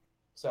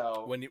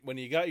 So when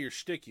you got your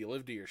stick, you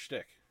live to your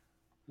stick.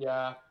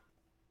 Yeah.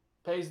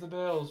 Pays the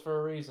bills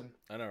for a reason.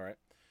 I know,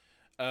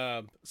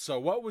 right? So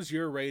what was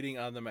your rating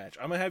on the match?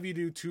 I'm going to have you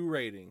do 2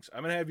 ratings.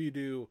 I'm going to have you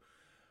do,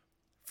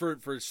 for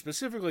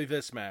specifically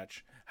this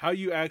match, how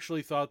you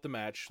actually thought the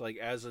match, like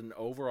as an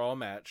overall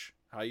match,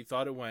 how you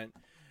thought it went,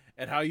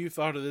 and how you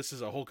thought of this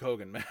as a Hulk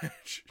Hogan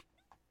match.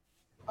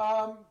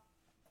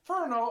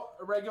 For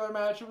a regular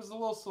match, it was a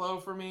little slow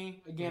for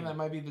me. Again, that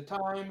might be the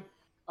time.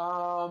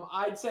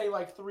 I'd say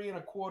like 3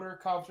 1/4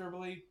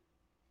 comfortably.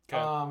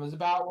 Okay. Is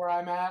about where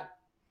I'm at.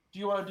 Do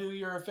you want to do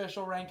your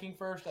official ranking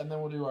first, and then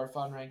we'll do our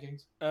fun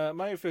rankings?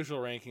 My official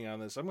ranking on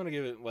this, I'm going to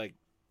give it like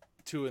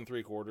 2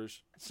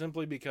 3/4,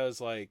 simply because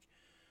like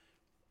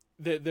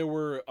there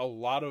were a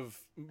lot of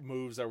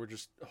moves that were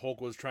just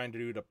Hulk was trying to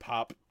do to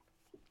pop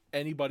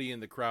anybody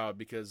in the crowd,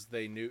 because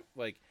they knew,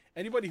 like,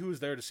 anybody who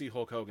was there to see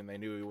Hulk Hogan, they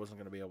knew he wasn't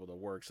going to be able to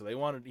work. So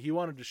he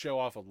wanted to show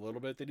off a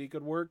little bit that he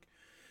could work,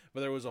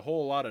 but there was a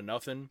whole lot of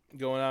nothing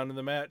going on in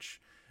the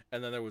match.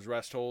 And then there was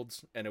rest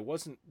holds, and it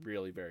wasn't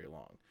really very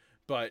long.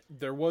 But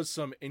there was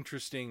some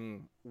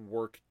interesting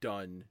work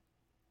done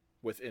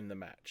within the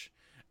match.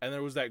 And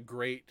there was that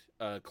great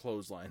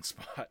clothesline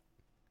spot.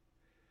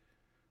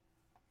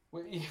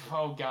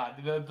 Oh, God.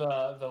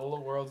 The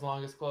world's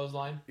longest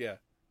clothesline? Yeah.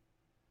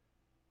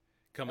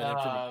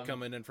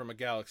 Coming in from a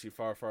galaxy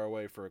far, far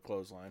away for a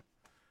clothesline.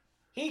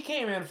 He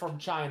came in from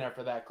China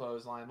for that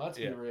clothesline. Let's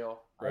be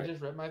real. Right. I just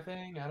ripped my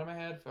thing out of my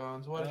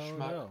headphones. What a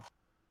schmuck. No.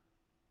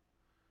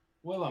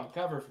 Willem,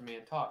 cover for me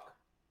and talk.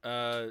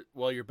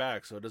 Well, you're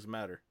back, so it doesn't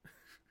matter.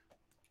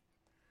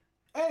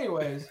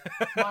 Anyways,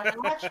 my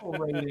actual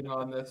rating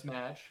on this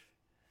match,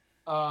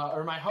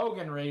 or my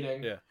Hogan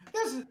rating. Yeah.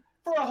 This is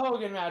for a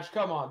Hogan match.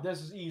 Come on, this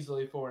is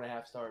easily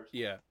 4.5 stars.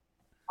 Yeah.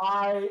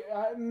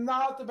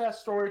 Not the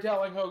best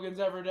storytelling Hogan's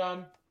ever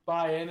done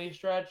by any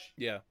stretch.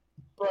 Yeah.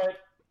 But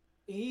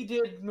he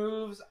did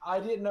moves I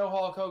didn't know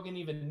Hulk Hogan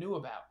even knew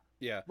about.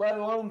 Yeah. Let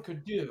alone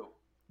could do.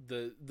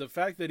 The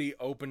fact that he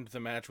opened the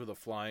match with a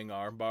flying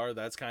armbar,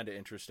 that's kind of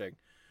interesting.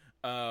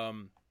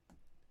 And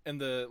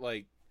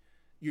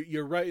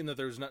you're right in that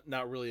there's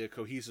not really a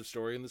cohesive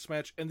story in this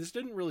match, and this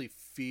didn't really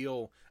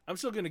feel. I'm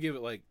still gonna give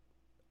it like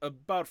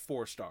about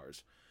 4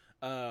 stars,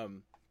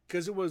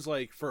 because it was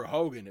like for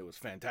Hogan it was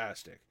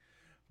fantastic,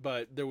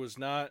 but there was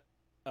not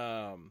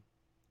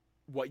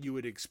what you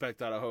would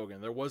expect out of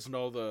Hogan. There wasn't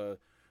all the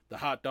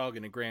hot dog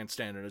and a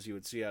grandstanding as you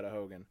would see out of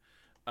Hogan.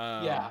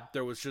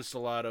 There was just a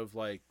lot of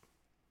like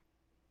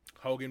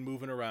Hogan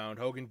moving around,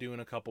 Hogan doing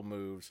a couple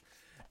moves,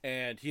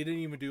 and he didn't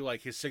even do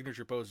like his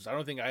signature poses. I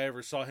don't think I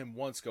ever saw him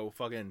once go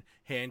fucking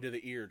hand to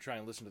the ear try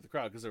and listen to the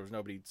crowd, because there was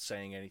nobody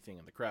saying anything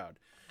in the crowd.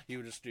 He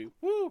would just do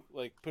woo,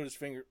 like put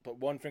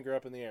one finger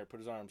up in the air, put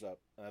his arms up,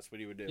 and that's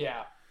what he would do.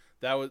 Yeah,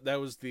 that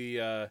was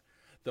the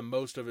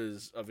most of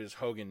his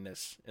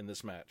Hogan-ness in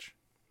this match.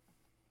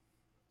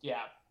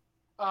 Yeah.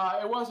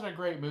 It wasn't a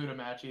great Muta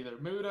match either.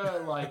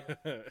 Muta, like,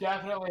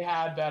 definitely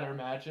had better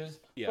matches.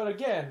 Yeah. But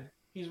again,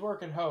 he's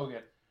working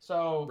Hogan.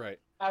 So right.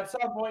 At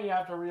some point you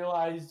have to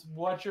realize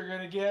what you're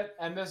going to get,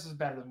 and this is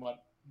better than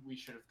what we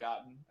should have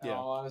gotten, in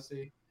all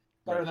honesty.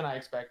 Better than I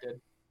expected.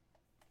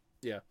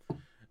 Yeah.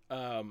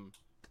 Something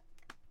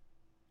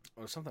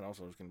else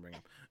I was going to bring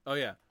up. Oh,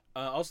 yeah.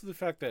 Also the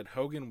fact that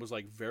Hogan was,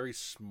 like, very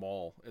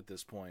small at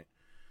this point.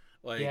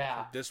 Like,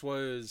 this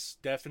was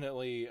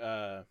definitely...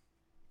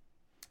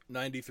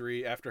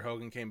 93, after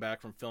Hogan came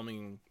back from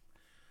filming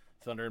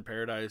Thunder in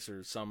Paradise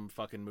or some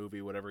fucking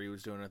movie, whatever he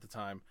was doing at the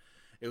time.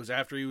 It was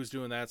after he was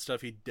doing that stuff.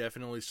 He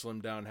definitely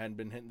slimmed down, hadn't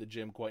been hitting the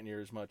gym quite near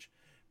as much.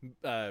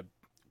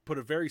 Put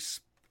a very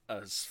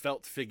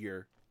svelte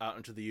figure out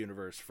into the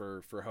universe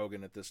for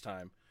Hogan at this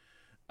time.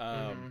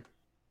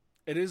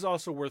 It is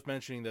also worth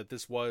mentioning that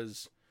this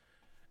was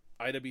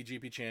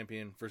IWGP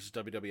champion versus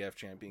WWF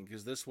champion,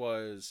 because this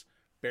was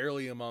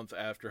barely a month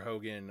after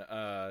Hogan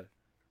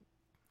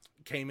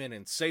came in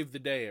and saved the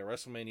day at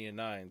WrestleMania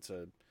 9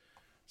 to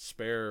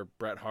spare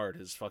Bret Hart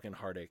his fucking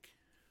heartache.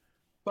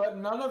 But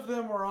none of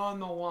them were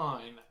on the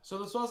line. So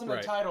this wasn't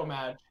a title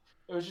match.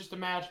 It was just a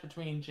match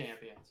between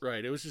champions.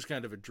 Right. It was just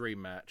kind of a dream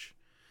match.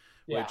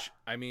 Yeah. Which,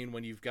 I mean,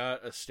 when you've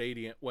got a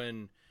stadium...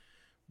 When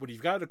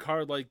you've got a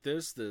card like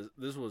this,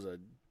 this was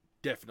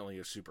definitely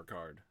a super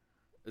card.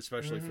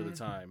 Especially for the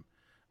time.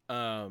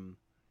 And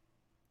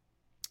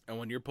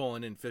when you're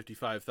pulling in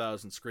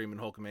 55,000 screaming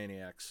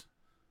Hulkamaniacs...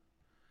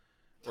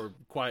 Or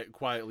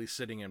quietly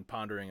sitting and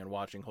pondering and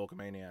watching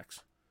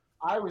Hulkamaniacs.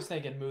 I was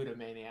thinking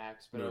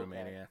Mutamaniacs.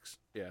 Mutamaniacs,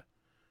 yeah.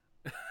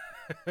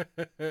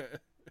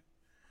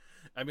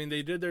 I mean,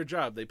 they did their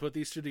job. They put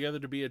these two together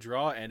to be a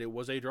draw, and it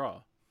was a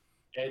draw.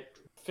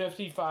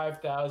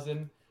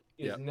 55,000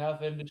 is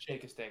nothing to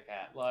shake a stick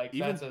at. Like,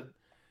 that's a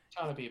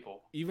ton of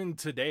people. Even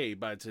today,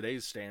 by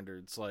today's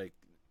standards, like,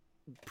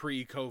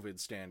 pre-COVID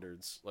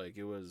standards, like,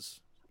 it was...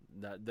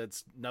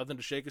 That's nothing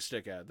to shake a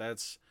stick at.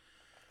 That's...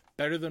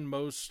 better than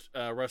most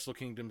Wrestle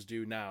Kingdoms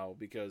do now,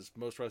 because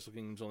most Wrestle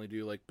Kingdoms only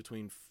do like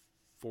between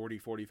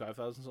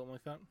 45,000, something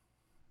like that.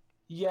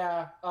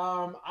 Yeah,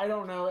 I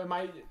don't know. It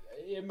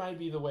might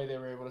be the way they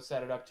were able to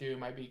set it up too. It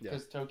might be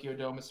because Tokyo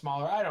Dome is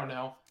smaller. I don't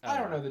know. I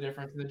don't know the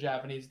difference in the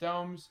Japanese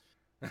domes.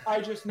 I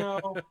just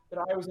know that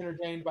I was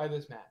entertained by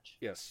this match.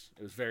 Yes,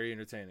 it was very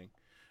entertaining.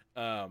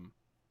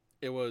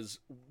 It was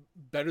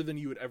better than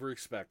you would ever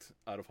expect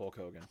out of Hulk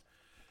Hogan.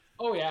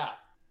 Oh yeah,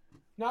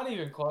 not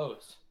even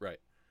close. Right.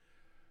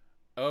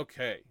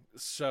 Okay,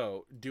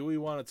 so do we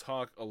want to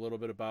talk a little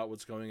bit about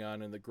what's going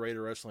on in the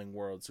greater wrestling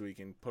world so we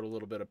can put a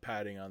little bit of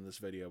padding on this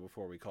video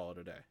before we call it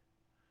a day?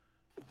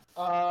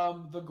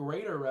 The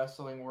greater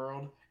wrestling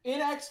world.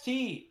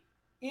 NXT.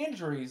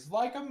 Injuries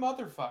like a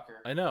motherfucker.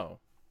 I know.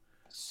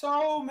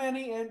 So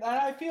many, and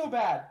I feel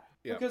bad.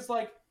 Because,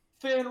 like,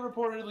 Finn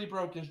reportedly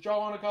broke his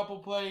jaw in a couple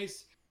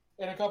places.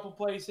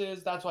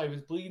 That's why he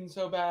was bleeding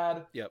so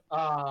bad. Yep.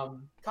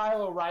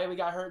 Kyle O'Reilly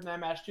got hurt in that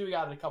match too. He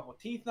got a couple of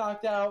teeth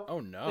knocked out. Oh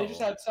no. They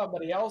just had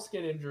somebody else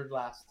get injured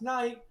last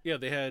night. Yeah,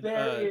 they had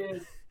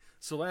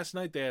so last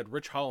night they had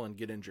Rich Holland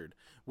get injured,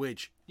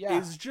 which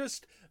is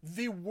just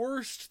the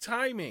worst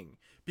timing,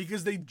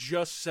 because they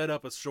just set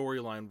up a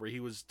storyline where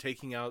he was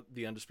taking out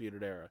the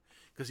Undisputed Era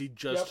because he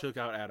just took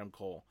out Adam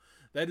Cole.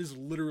 That is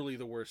literally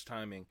the worst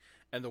timing.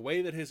 And the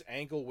way that his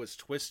ankle was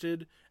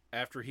twisted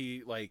after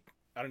he, like,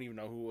 I don't even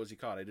know who it was he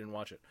caught. I didn't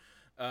watch it.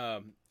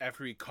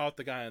 After he caught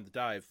the guy on the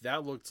dive,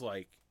 that looked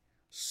like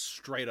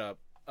straight up,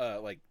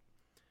 like,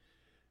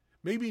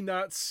 maybe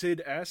not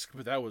Sid-esque,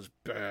 but that was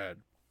bad.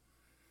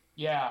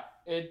 Yeah,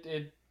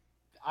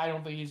 I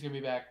don't think he's going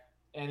to be back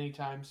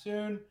anytime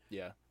soon.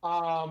 Yeah.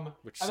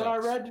 Which sucks. And then I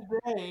read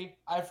today,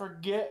 I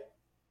forget,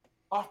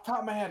 off the top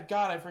of my head,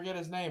 God, I forget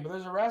his name, but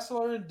there's a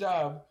wrestler in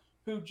Dub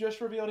who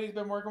just revealed he's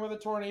been working with a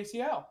torn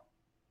ACL.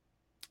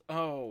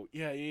 Oh,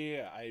 yeah.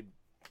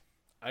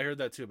 I heard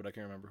that too, but I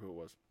can't remember who it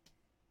was.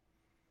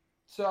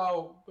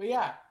 So, but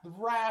yeah, the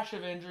rash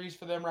of injuries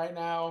for them right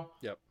now.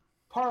 Yep.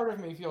 Part of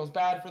me feels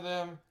bad for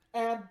them,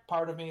 and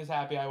part of me is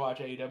happy I watch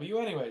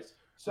AEW anyways.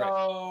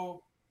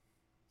 So,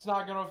 It's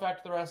not going to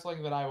affect the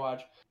wrestling that I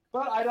watch.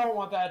 But I don't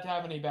want that to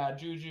have any bad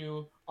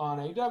juju on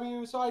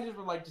AEW, so I just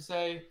would like to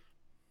say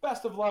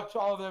best of luck to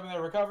all of them in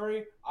their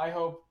recovery. I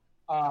hope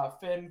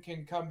Finn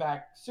can come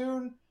back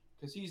soon,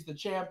 because he's the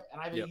champ, and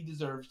I think Yep. he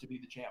deserves to be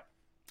the champ.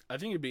 I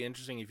think it'd be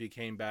interesting if he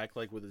came back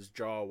like with his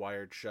jaw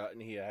wired shut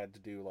and he had to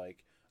do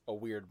like a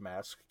weird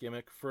mask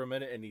gimmick for a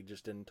minute and he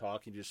just didn't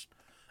talk. He just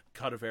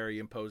cut a very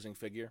imposing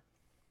figure.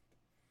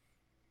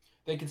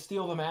 They could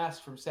steal the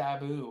mask from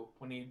Sabu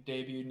when he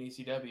debuted in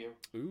ECW.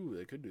 Ooh,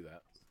 they could do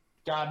that.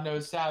 God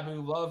knows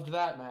Sabu loved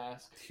that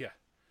mask. Yeah.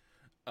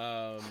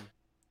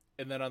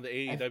 And then on the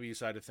AEW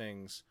side of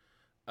things,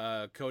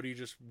 Cody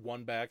just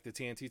won back the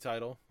TNT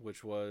title,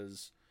 which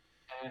was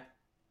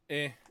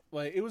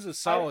like it was a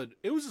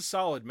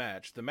solid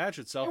match. The match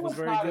itself It was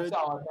very not good. a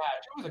solid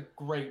match. It was a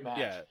great match.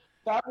 Yeah.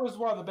 That was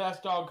one of the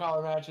best dog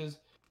collar matches.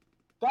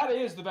 That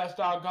is the best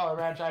dog collar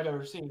match I've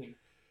ever seen.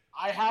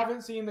 I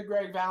haven't seen the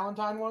Greg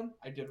Valentine one.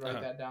 I did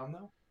write that down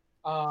though.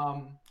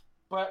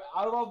 But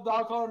out of all the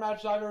dog collar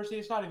matches I've ever seen,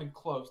 it's not even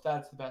close.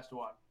 That's the best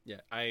one.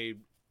 Yeah, I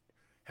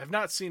have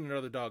not seen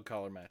another dog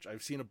collar match.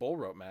 I've seen a bull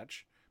rope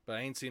match, but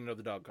I ain't seen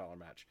another dog collar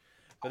match.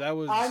 But that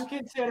was. I'm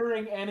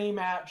considering any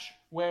match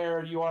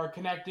where you are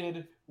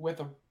connected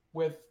with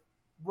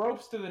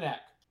ropes to the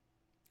neck.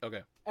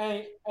 Okay.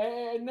 And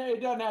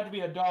it doesn't have to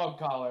be a dog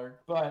collar,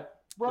 but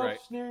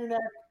ropes near your neck,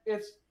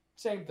 it's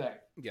same thing.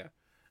 Yeah,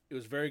 it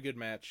was a very good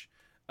match.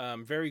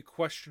 Very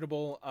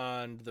questionable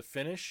on the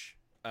finish,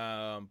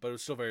 but it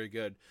was still very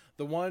good.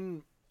 The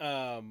one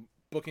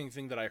booking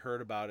thing that I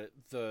heard about it,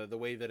 the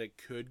way that it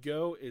could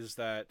go is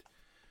that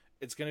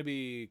it's going to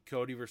be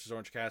Cody versus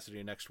Orange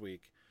Cassidy next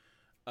week.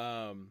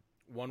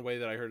 One way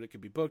that I heard it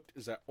could be booked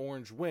is that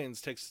Orange wins,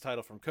 takes the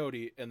title from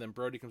Cody, and then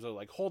Brody comes out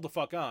like, hold the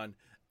fuck on.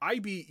 I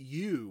beat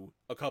you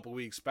a couple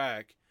weeks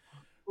back.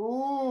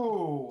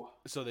 Ooh.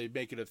 So they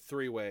make it a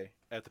 3-way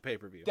at the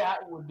pay-per-view.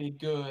 That would be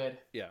good.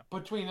 Yeah.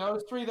 Between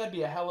those three, that'd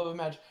be a hell of a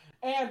match.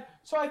 And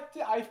so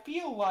I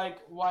feel like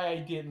why I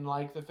didn't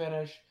like the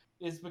finish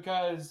is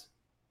because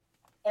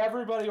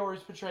everybody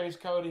always portrays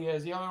Cody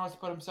as he only wants to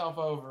put himself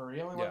over.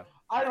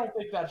 I don't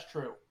think that's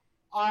true.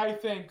 I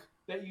think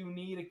that you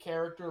need a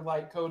character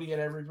like Cody at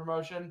every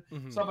promotion.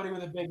 Mm-hmm. Somebody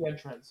with a big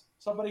entrance.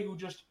 Somebody who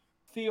just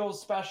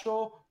feels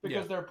special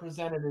because they're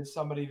presented as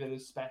somebody that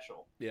is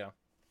special. Yeah.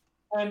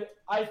 And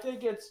I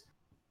think it's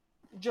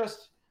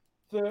just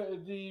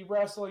the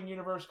wrestling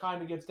universe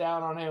kind of gets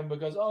down on him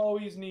because,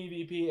 he's an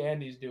EVP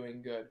and he's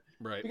doing good.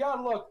 Right. You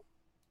gotta look.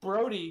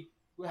 Brody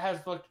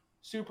has looked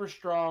super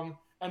strong,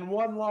 and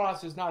one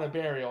loss is not a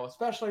burial,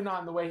 especially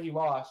not in the way he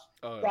lost.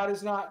 That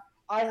is not.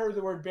 I heard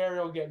the word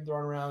burial getting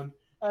thrown around,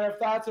 and if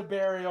that's a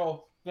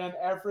burial, then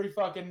every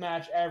fucking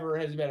match ever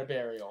has been a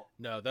burial.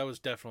 No, that was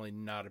definitely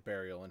not a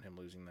burial in him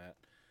losing that.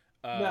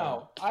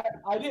 No,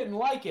 I didn't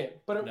like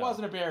it, but it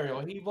wasn't a burial.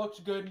 He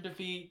looked good in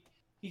defeat.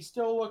 He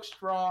still looks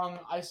strong.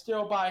 I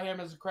still buy him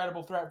as a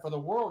credible threat for the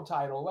world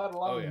title, let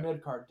alone the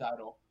mid-card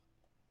title.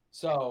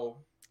 So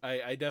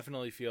I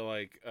definitely feel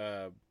like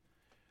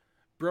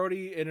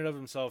Brody in and of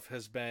himself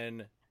has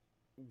been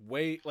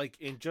way, like,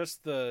 in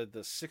just the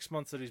 6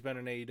 months that he's been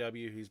in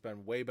AEW, he's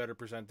been way better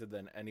presented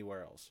than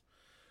anywhere else.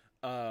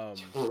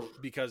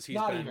 Because he's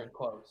not even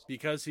close.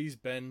 Because he's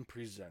been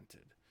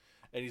presented.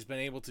 And he's been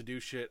able to do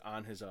shit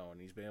on his own.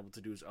 He's been able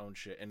to do his own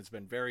shit, and it's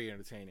been very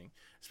entertaining,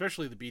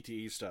 especially the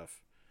BTE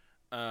stuff.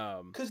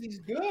 Because he's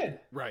good.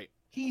 Right.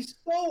 He's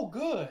so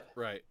good.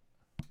 Right.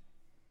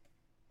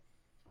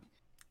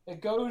 It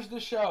goes to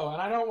show,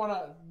 and I don't want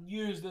to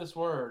use this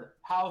word,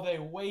 how they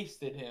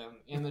wasted him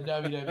in the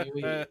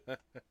WWE.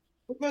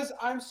 Because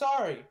I'm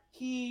sorry,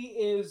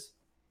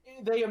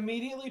 they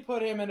immediately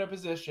put him in a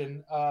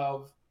position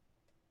of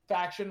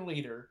faction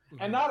leader,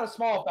 and not a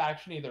small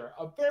faction either,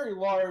 a very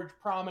large,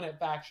 prominent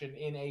faction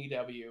in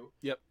AEW.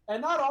 Yep.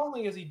 And not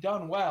only has he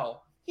done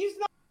well, he's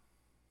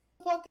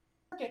not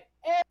fucking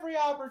every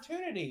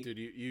opportunity. Dude,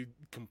 you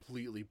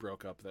completely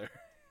broke up there.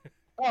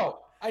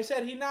 Oh, I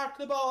said he knocked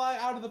the ball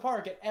out of the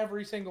park at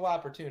every single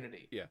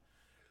opportunity. Yeah.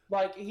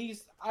 Like,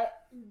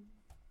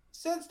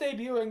 since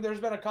debuting, there's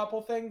been a couple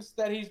things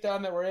that he's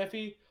done that were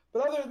iffy,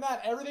 but other than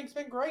that, everything's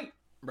been great.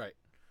 Right.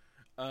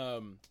 I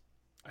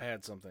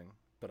had something,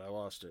 but I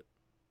lost it.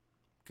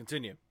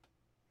 Continue.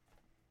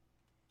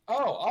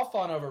 Oh, I'll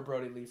fawn over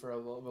Brody Lee for a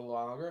little bit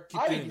longer.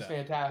 I think he's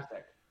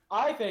fantastic.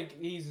 I think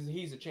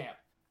he's a champ.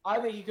 I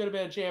think he could have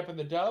been a champ in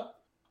the dub.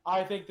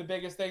 I think the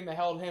biggest thing that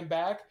held him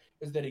back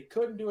is that he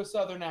couldn't do a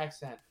southern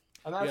accent.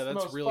 And that's the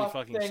most really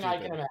fucked thing I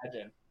can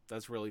imagine.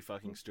 That's really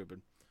fucking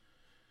stupid.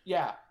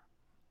 Yeah.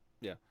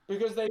 Yeah.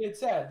 Because they had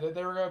said that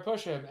they were going to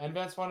push him, and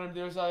Vince wanted him to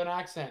do a southern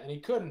accent, and he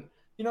couldn't.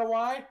 You know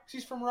why? Because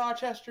he's from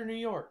Rochester, New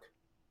York.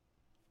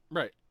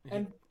 Right.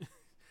 And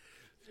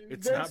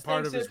it's not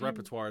part of his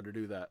repertoire to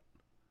do that.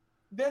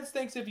 Vince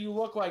thinks if you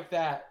look like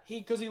that,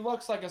 because he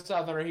looks like a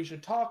southerner, he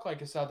should talk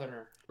like a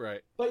southerner. Right.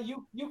 But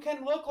you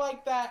can look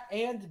like that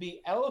and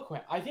be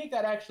eloquent. I think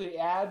that actually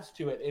adds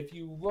to it. If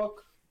you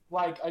look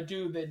like a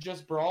dude that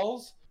just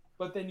brawls,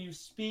 but then you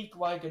speak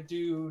like a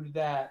dude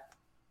that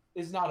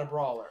is not a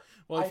brawler.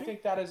 Well, I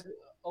think that is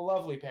a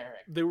lovely pairing.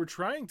 They were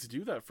trying to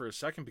do that for a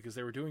second because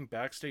they were doing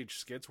backstage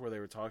skits where they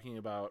were talking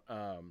about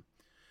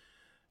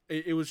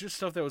it was just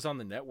stuff that was on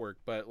the network,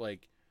 but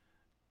like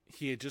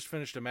he had just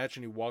finished a match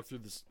and he walked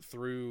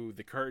through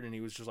the curtain and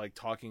he was just like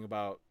talking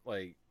about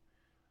like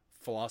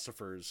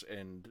philosophers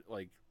and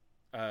like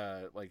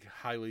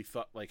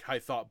high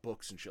thought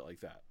books and shit like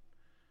that.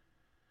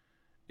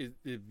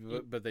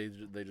 But they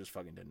just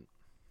fucking didn't.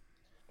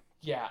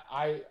 Yeah,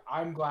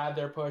 I'm glad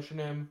they're pushing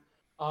him.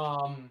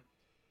 One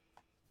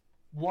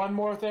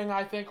more thing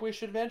I think we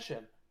should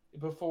mention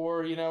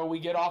before we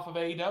get off of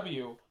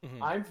AEW.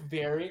 Mm-hmm. I'm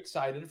very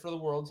excited for the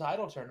World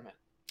Title Tournament.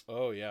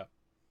 Oh yeah,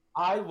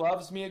 I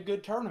loves me a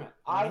good tournament.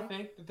 Mm-hmm. I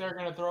think that they're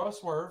going to throw a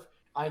swerve.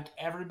 I think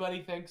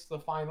everybody thinks the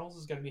finals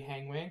is going to be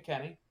Hangman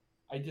Kenny.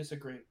 I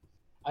disagree.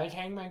 I think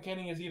Hangman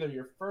Kenny is either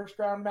your first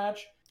round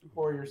match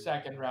or your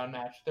second round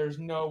match. There's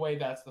no way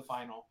that's the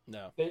final.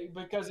 No,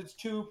 because it's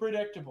too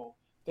predictable.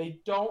 They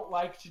don't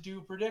like to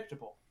do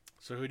predictable.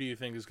 So who do you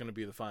think is going to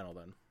be the final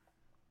then?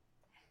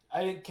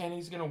 I think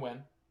Kenny's going to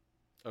win.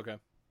 Okay.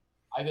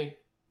 I think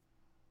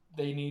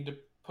they need to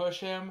push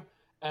him,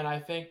 and I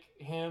think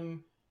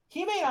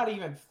he may not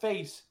even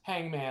face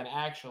Hangman,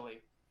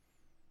 actually.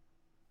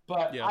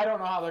 But yeah. I don't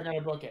know how they're going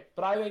to book it.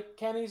 But I think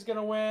Kenny's going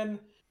to win.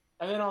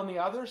 And then on the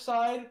other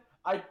side,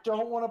 I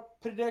don't want to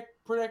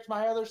predict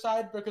my other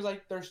side because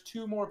there's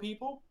two more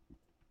people.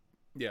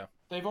 Yeah.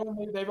 They've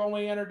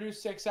only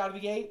introduced 6 out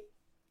of the 8,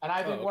 and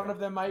I think one of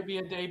them might be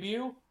a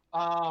debut.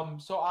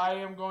 So I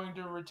am going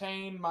to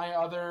retain my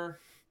other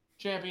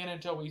champion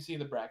until we see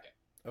the bracket.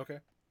 Okay.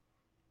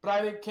 But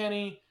I think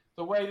Kenny,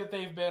 the way that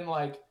they've been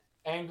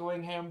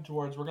angling him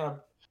towards, we're gonna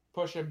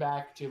push him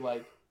back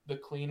to the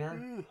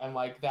cleaner and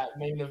that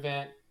main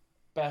event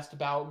best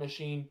bout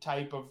machine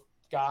type of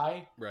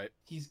guy. Right.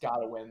 He's got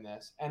to win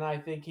this, and I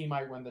think he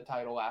might win the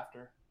title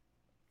after.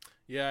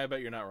 Yeah, I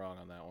bet you're not wrong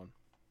on that one.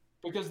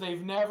 Because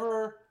they've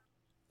never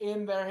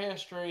in their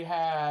history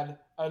had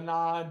a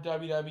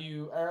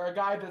non-WWE or a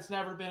guy that's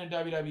never been in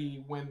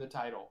WWE win the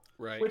title.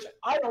 Right. Which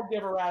I don't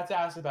give a rat's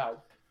ass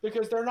about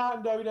because they're not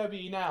in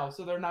WWE now,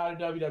 so they're not a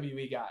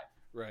WWE guy.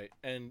 Right.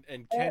 And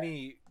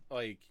Kenny,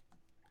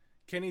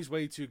 Kenny's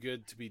way too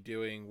good to be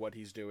doing what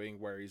he's doing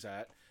where he's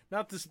at.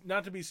 Not to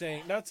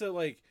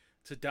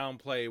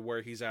downplay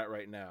where he's at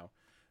right now.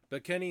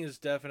 But Kenny is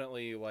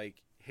definitely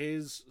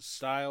his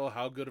style,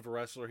 how good of a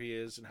wrestler he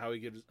is, and how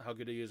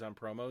good he is on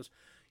promos.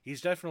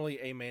 He's definitely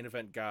a main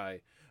event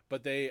guy,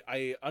 but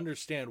I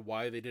understand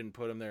why they didn't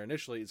put him there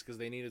initially. It's because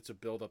they needed to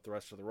build up the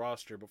rest of the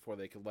roster before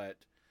they could let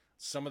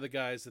some of the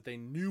guys that they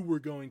knew were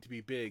going to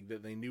be big,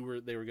 that they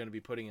knew they were going to be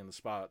putting in the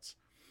spots.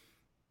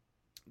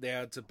 They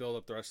had to build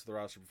up the rest of the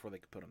roster before they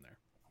could put him there.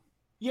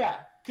 Yeah,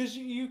 because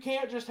you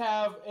can't just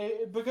have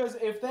because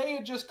if they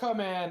had just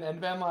come in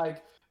and been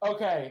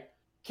okay,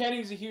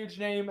 Kenny's a huge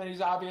name and he's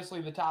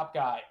obviously the top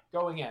guy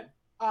going in.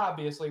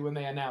 Obviously, when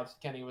they announced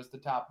Kenny was the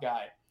top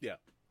guy. Yeah.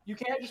 You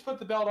can't just put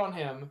the belt on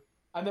him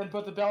and then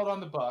put the belt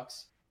on the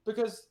Bucks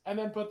and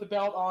then put the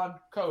belt on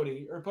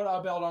Cody or put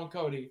a belt on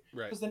Cody.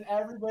 Right. Because then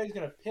everybody's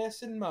going to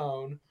piss and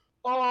moan,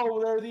 oh,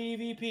 they're the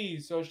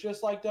EVPs, so it's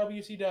just like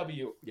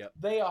WCW. Yep.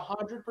 They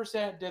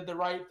 100% did the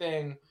right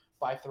thing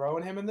by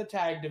throwing him in the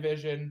tag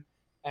division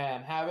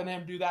and having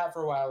him do that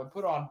for a while and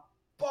put on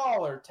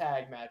baller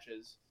tag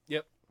matches.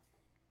 Yep.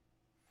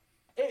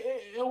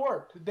 It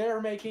worked. They're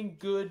making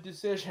good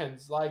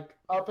decisions,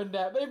 up and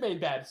down. They've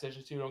made bad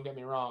decisions too, don't get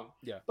me wrong.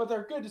 Yeah. But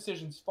their good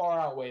decisions far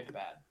outweigh the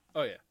bad.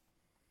 Oh, yeah.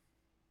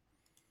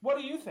 What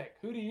do you think?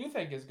 Who do you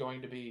think is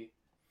going to be?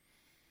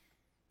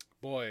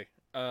 Boy,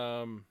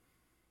 I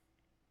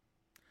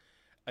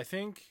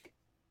think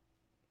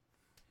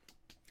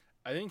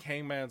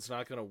Hangman's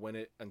not going to win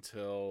it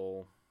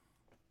until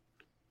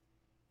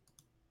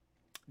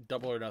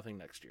Double or Nothing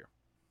next year.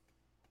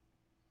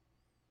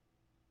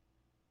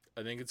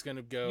 I think it's going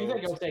to go... You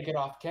think he'll take it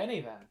off Kenny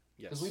then?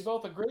 Yes. Because we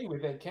both agree we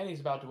think Kenny's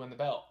about to win the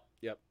belt.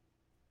 Yep.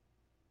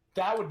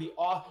 That would be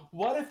awesome.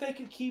 What if they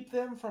could keep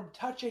them from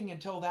touching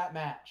until that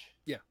match?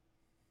 Yeah.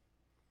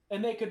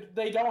 And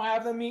they don't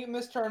have them meet in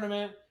this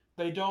tournament.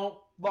 They don't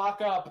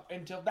lock up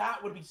until...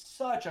 That would be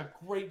such a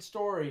great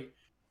story.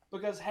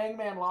 Because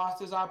Hangman lost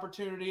his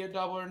opportunity at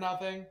Double or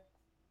Nothing.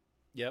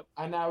 Yep.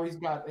 And now he's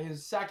got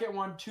his second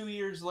one 2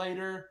 years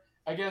later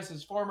against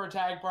his former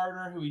tag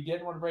partner who he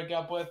didn't want to break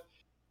up with.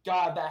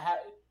 God,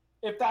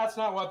 if that's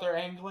not what they're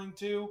angling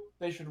to,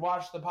 they should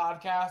watch the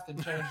podcast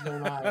and change their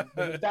mind.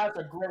 That's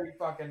a great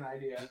fucking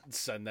idea.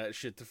 Send that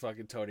shit to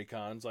fucking Tony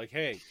Khan's.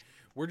 Hey,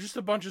 we're just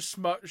a bunch of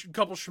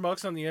couple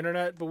schmucks on the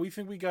internet, but we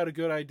think we got a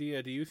good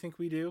idea. Do you think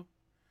we do?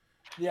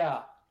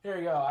 Yeah, here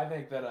you go. I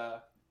think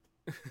that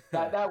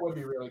that would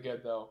be really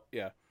good, though.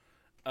 Yeah.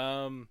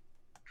 Let's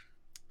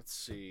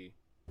see.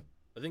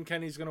 I think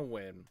Kenny's gonna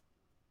win.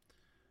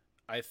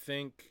 I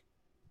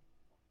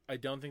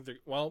don't think they're...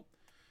 Well...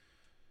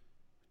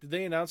 Did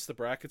they announce the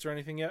brackets or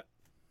anything yet?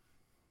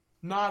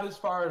 Not as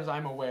far as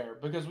I'm aware,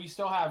 because we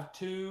still have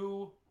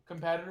 2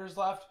 competitors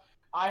left.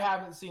 I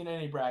haven't seen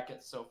any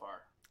brackets so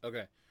far.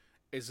 Okay.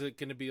 Is it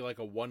going to be a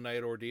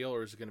one-night ordeal,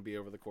 or is it going to be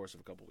over the course of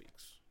a couple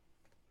weeks?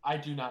 I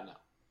do not know.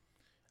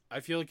 I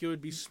feel like it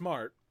would be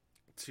smart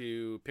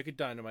to pick a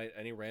Dynamite,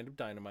 any random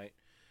Dynamite,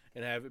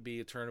 and have it be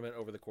a tournament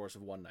over the course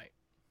of one night.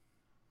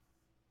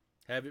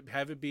 Have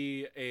it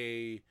be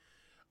a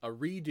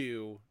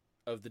redo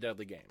of the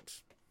Deadly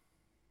Games.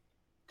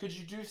 Could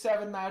you do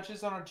 7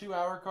 matches on a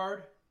 2-hour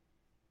card?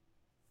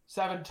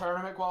 7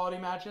 tournament quality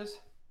matches?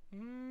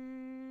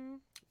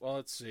 Well,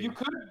 let's see. You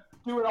could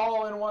do it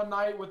all in one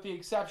night with the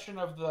exception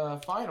of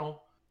the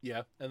final.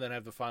 Yeah, and then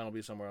have the final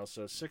be somewhere else.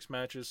 So 6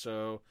 matches.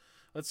 So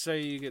let's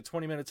say you get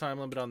 20-minute time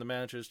limit on the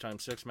matches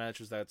times 6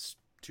 matches. That's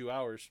 2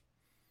 hours.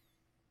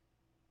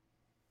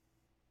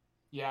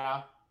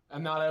 Yeah,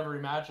 and not every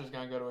match is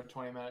going to go to a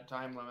 20-minute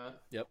time limit.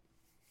 Yep.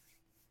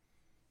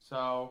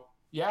 So,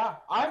 yeah,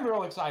 I'm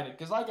real excited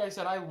because, like I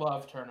said, I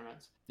love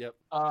tournaments. Yep.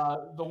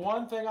 The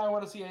one thing I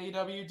want to see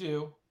AEW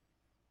do,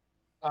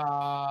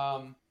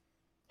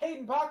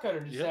 Hayden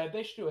Potcutter just said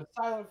they should do a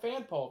silent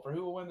fan poll for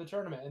who will win the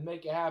tournament and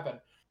make it happen.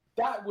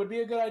 That would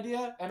be a good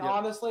idea. And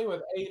honestly,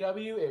 with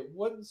AEW, it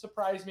wouldn't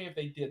surprise me if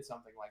they did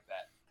something like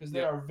that because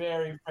they are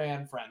very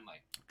fan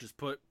friendly. Just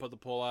put the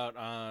poll out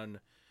on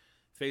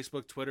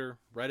Facebook, Twitter,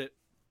 Reddit,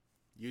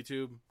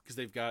 YouTube, because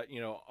they've got,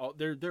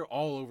 they're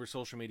all over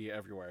social media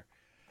everywhere.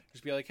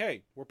 Just be like,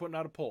 hey, we're putting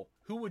out a poll.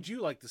 Who would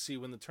you like to see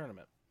win the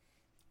tournament?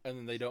 And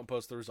then they don't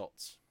post the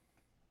results.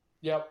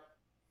 Yep.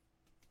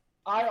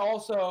 I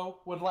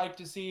also would like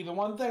to see the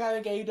one thing I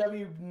think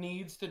AEW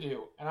needs to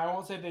do, and I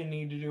won't say they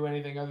need to do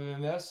anything other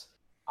than this.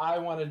 I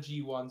want a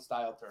G1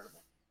 style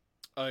tournament.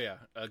 Oh yeah,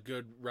 a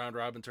good round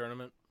robin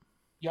tournament.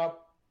 Yep,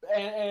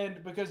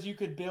 and because you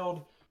could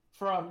do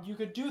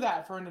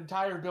that for an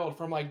entire build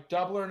from like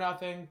Double or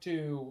Nothing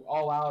to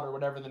All Out or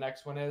whatever the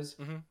next one is.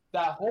 Mm-hmm.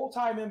 That whole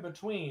time in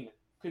between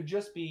could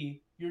just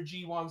be your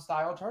G1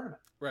 style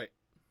tournament. Right.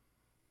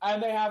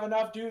 And they have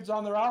enough dudes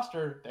on the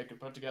roster they could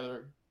put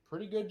together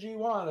pretty good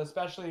G1,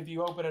 especially if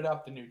you open it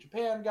up to New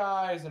Japan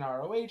guys and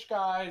ROH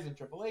guys and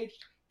AAA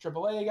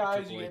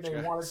guys. You get maybe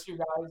 1 or 2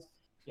 guys.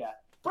 Yeah.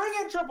 Bring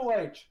in Triple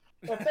H.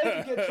 If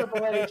they could get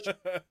Triple H,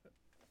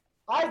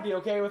 I'd be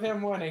okay with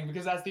him winning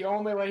because that's the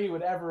only way he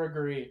would ever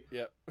agree.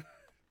 Yep.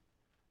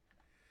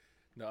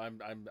 No,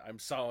 I'm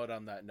solid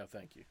on that. No,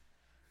 thank you.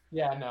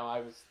 Yeah, no,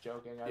 I was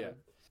joking.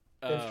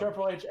 If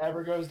Triple H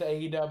ever goes to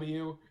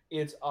AEW,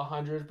 it's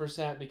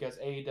 100% because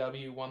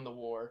AEW won the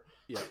war.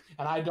 Yeah.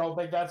 And I don't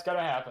think that's going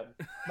to happen.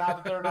 Not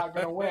that they're not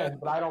going to win,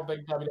 but I don't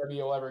think WWE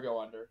will ever go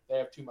under. They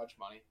have too much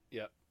money.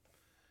 Yep.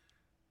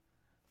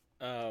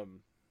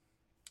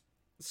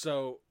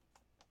 So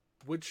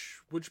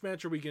which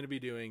match are we going to be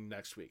doing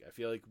next week? I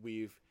feel like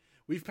we've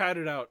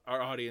padded out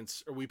our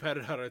audience, or we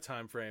padded out our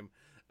time frame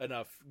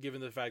enough, given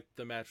the fact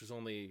the match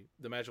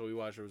that we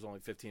watched was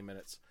only 15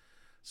 minutes.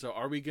 So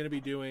are we going to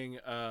be doing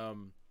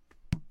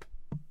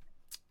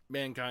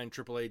Mankind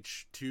Triple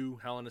H 2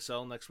 Hell in a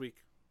Cell next week?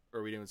 Or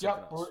are we doing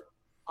something else?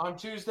 On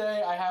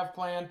Tuesday, I have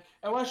planned.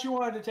 Unless you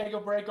wanted to take a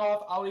break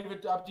off, I'll leave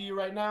it up to you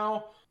right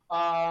now.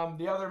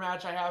 The other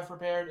match I have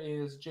prepared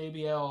is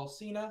JBL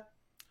Cena.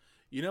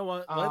 You know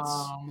what?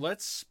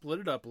 Let's split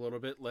it up a little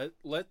bit.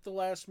 Let the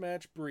last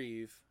match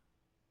breathe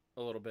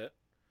a little bit.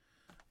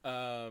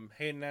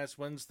 Hayden asks,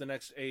 when is the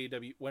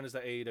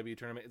AEW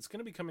tournament? It's going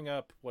to be coming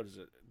up. What is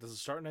it? Does it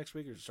start next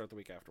week or does it start the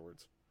week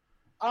afterwards?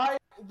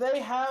 They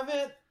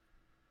haven't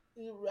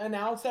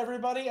announced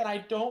everybody, and I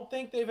don't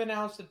think they've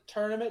announced a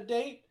tournament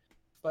date.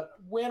 But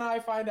when I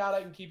find out,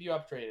 I can keep you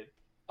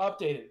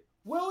updated.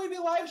 Will we be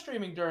live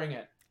streaming during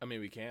it? I mean,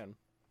 we can.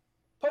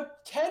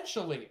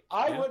 Potentially.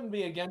 I wouldn't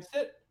be against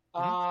it.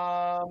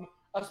 Mm-hmm.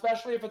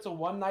 Especially if it's a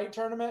one-night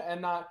tournament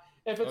and not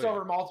if it's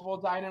over multiple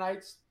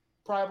Dynamites,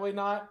 probably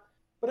not.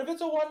 But if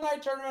it's a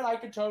one-night tournament, I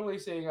could totally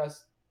see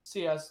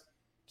us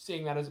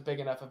seeing that as a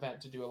big enough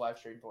event to do a live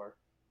stream for.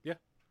 Yeah.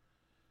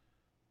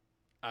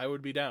 I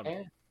would be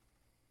down.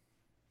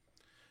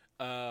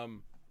 But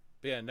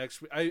yeah,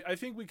 next week, I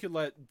think we could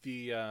let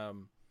the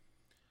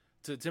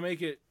to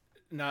make it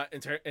not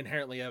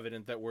inherently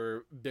evident that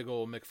we're big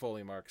old Mick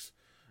Foley marks.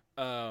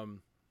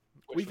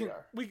 We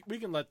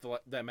can let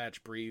that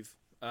match breathe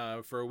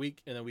for a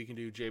week, and then we can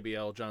do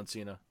JBL John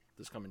Cena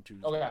this coming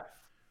Tuesday. Okay,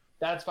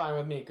 that's fine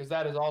with me because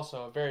that is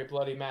also a very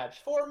bloody match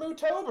for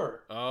Mootober.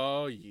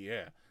 Oh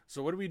yeah.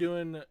 So what are we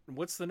doing?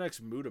 What's the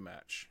next Muta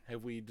match?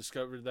 Have we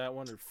discovered that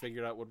one or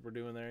figured out what we're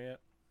doing there yet?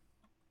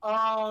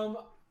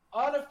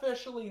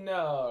 Unofficially,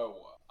 no.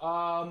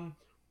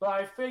 But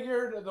I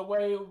figured the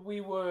way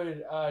we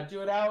would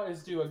do it out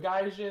is do a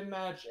Gaijin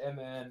match and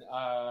then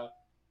a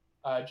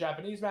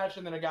Japanese match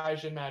and then a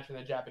Gaijin match and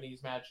then a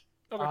Japanese match.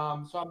 Okay.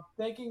 So I'm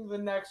thinking the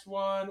next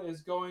one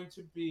is going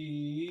to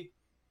be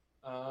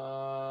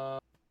Muta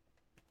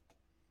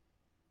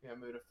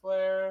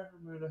Flair,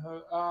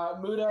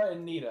 Muta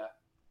and Nita.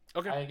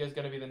 Okay. I think is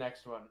going to be the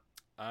next one.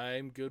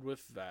 I'm good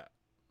with that.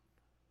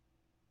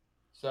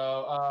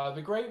 So,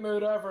 the Great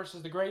Muta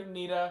versus the Great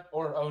Nita,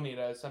 or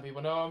Onita, as some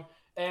people know him,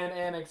 and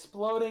an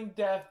exploding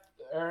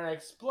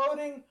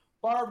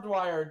barbed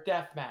wire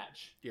death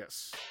match.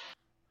 Yes.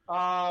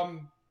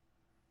 God,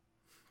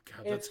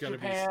 that's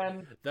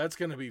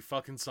gonna be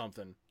fucking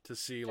something to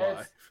see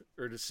live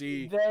or to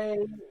see.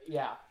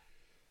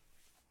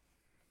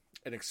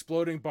 An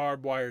exploding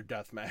barbed wire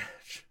death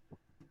match.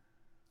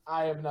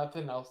 I have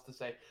nothing else to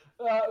say.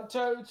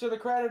 To the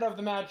credit of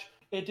the match,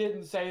 it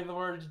didn't say the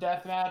words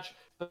deathmatch.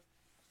 But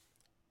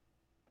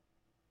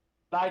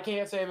I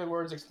can't say the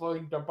words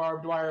exploding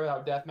barbed wire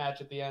without deathmatch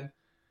at the end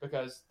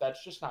because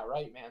that's just not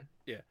right, man.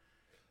 Yeah.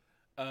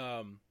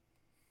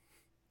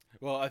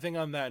 Well, I think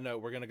on that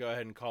note, we're going to go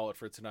ahead and call it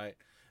for tonight.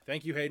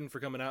 Thank you, Hayden,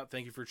 for coming out.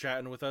 Thank you for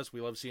chatting with us.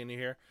 We love seeing you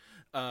here.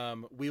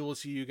 We will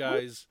see you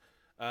guys.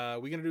 We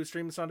going to do a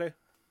stream this Sunday?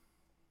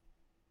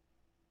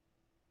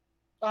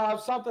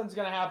 Something's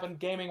going to happen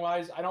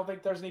gaming-wise. I don't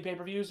think there's any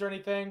pay-per-views or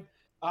anything.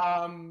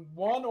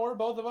 One or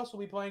both of us will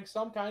be playing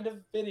some kind of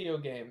video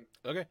game.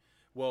 Okay.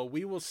 Well,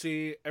 we will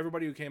see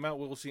everybody who came out.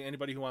 We will see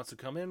anybody who wants to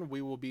come in.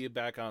 We will be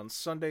back on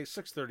Sunday,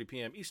 6:30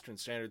 p.m. Eastern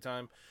Standard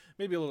Time.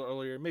 Maybe a little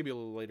earlier, maybe a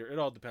little later. It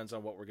all depends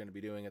on what we're going to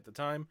be doing at the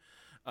time.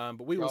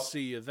 But we will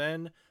see you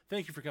then.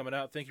 Thank you for coming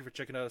out. Thank you for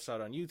checking us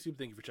out on YouTube.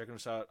 Thank you for checking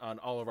us out on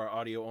all of our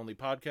audio-only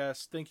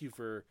podcasts. Thank you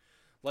for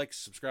likes,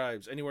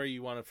 subscribes, anywhere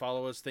you want to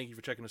follow us. Thank you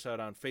for checking us out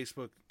on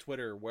Facebook,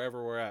 Twitter,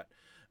 wherever we're at.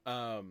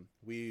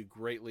 We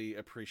greatly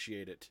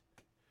appreciate it.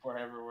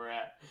 Wherever we're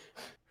at.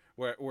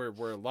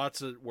 We're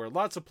lots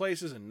of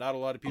places and not a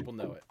lot of people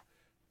know it.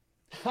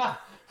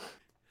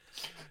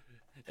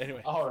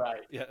 Anyway. All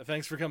right. Yeah,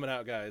 thanks for coming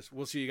out, guys.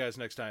 We'll see you guys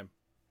next time.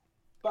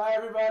 Bye,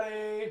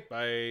 everybody.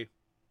 Bye.